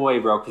step away,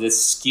 bro, because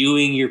it's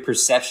skewing your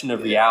perception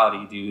of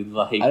reality, dude.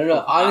 Like I don't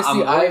know.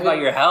 Honestly, I'm worried about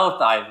your health,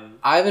 Ivan.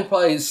 Ivan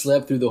probably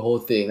slept through the whole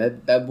thing.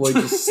 That boy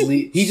just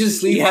sleep. He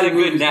just sleeps. He had a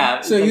good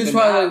nap. So he was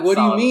probably like, "What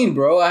do you mean,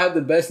 bro? I had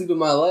the best sleep of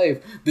my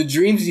life. The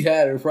dreams he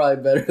had are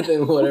probably better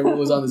than whatever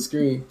was on the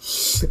screen."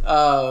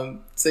 So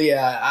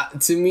yeah,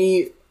 to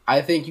me,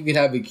 I think you could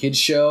have a kids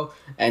show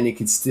and it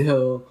could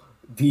still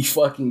be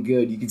fucking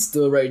good. You can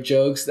still write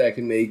jokes that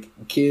can make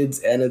kids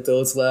and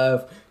adults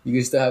laugh. You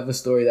can still have a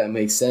story that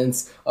makes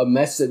sense. A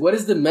message. What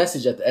is the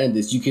message at the end?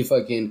 Is you can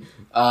fucking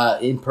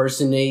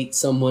impersonate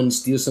someone,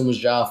 steal someone's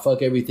job,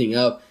 fuck everything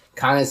up,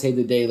 kind of save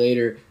the day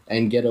later,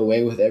 and get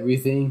away with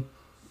everything.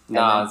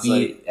 Nah, it's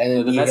like and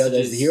then be hailed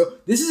as the hero.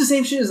 This is the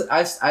same shit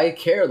as I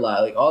care a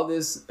lot. Like all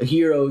this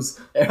heroes,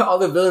 all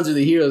the villains are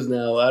the heroes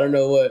now. I don't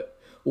know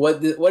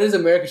what is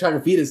America trying to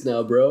feed us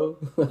now, bro?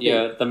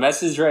 Yeah, the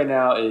message right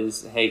now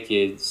is, hey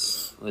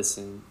kids,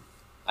 listen.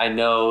 I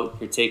know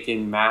you're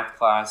taking math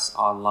class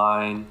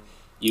online.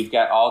 You've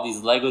got all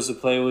these Legos to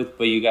play with,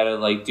 but you gotta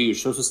like do your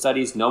social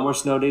studies. No more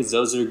snow days;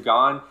 those are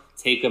gone.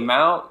 Take them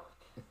out.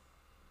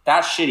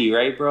 That's shitty,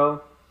 right,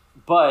 bro?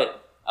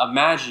 But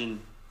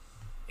imagine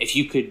if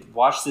you could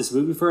watch this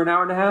movie for an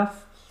hour and a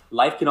half.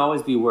 Life can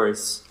always be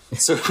worse.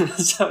 So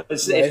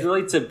it's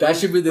really to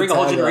bring a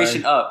whole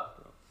generation up.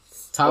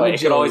 Tom and Jerry.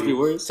 It could always be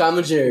worse. Tom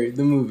and Jerry,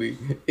 the movie.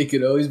 It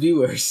could always be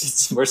worse.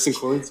 It's worse than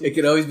quarantine. It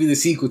could always be the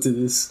sequel to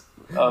this.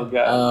 Oh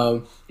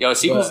god. Yo,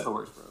 sequel's the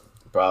worst, bro.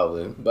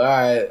 Probably.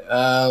 But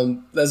all right,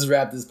 let's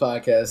wrap this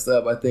podcast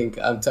up. I think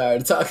I'm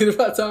tired of talking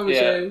about Tom and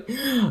Jerry.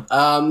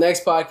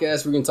 Next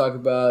podcast, we're gonna talk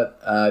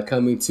about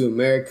Coming to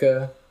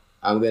America.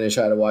 I'm gonna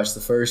try to watch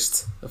the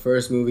first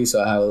movie, so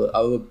I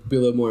will be a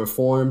little more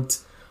informed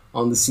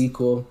on the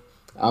sequel.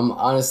 I'm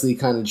honestly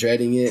kind of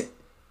dreading it.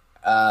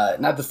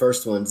 Not the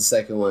first one, the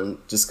second one,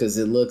 just because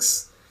it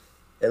looks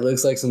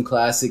like some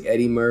classic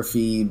Eddie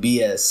Murphy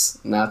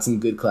BS, not some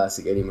good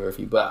classic Eddie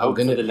Murphy. But I'm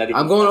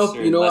going up.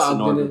 You know what? I'm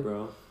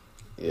gonna.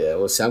 Yeah,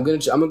 we'll see. I'm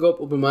gonna go up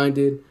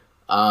open-minded.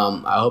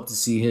 I hope to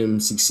see him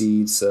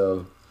succeed.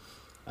 So,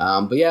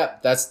 but yeah,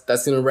 that's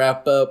gonna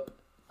wrap up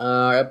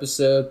our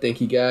episode. Thank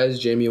you guys.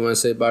 Jamie, you want to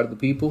say bye to the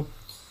people?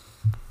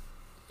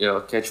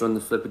 Yo, catch you on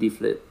the flippity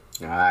flip.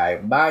 All right,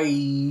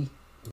 bye.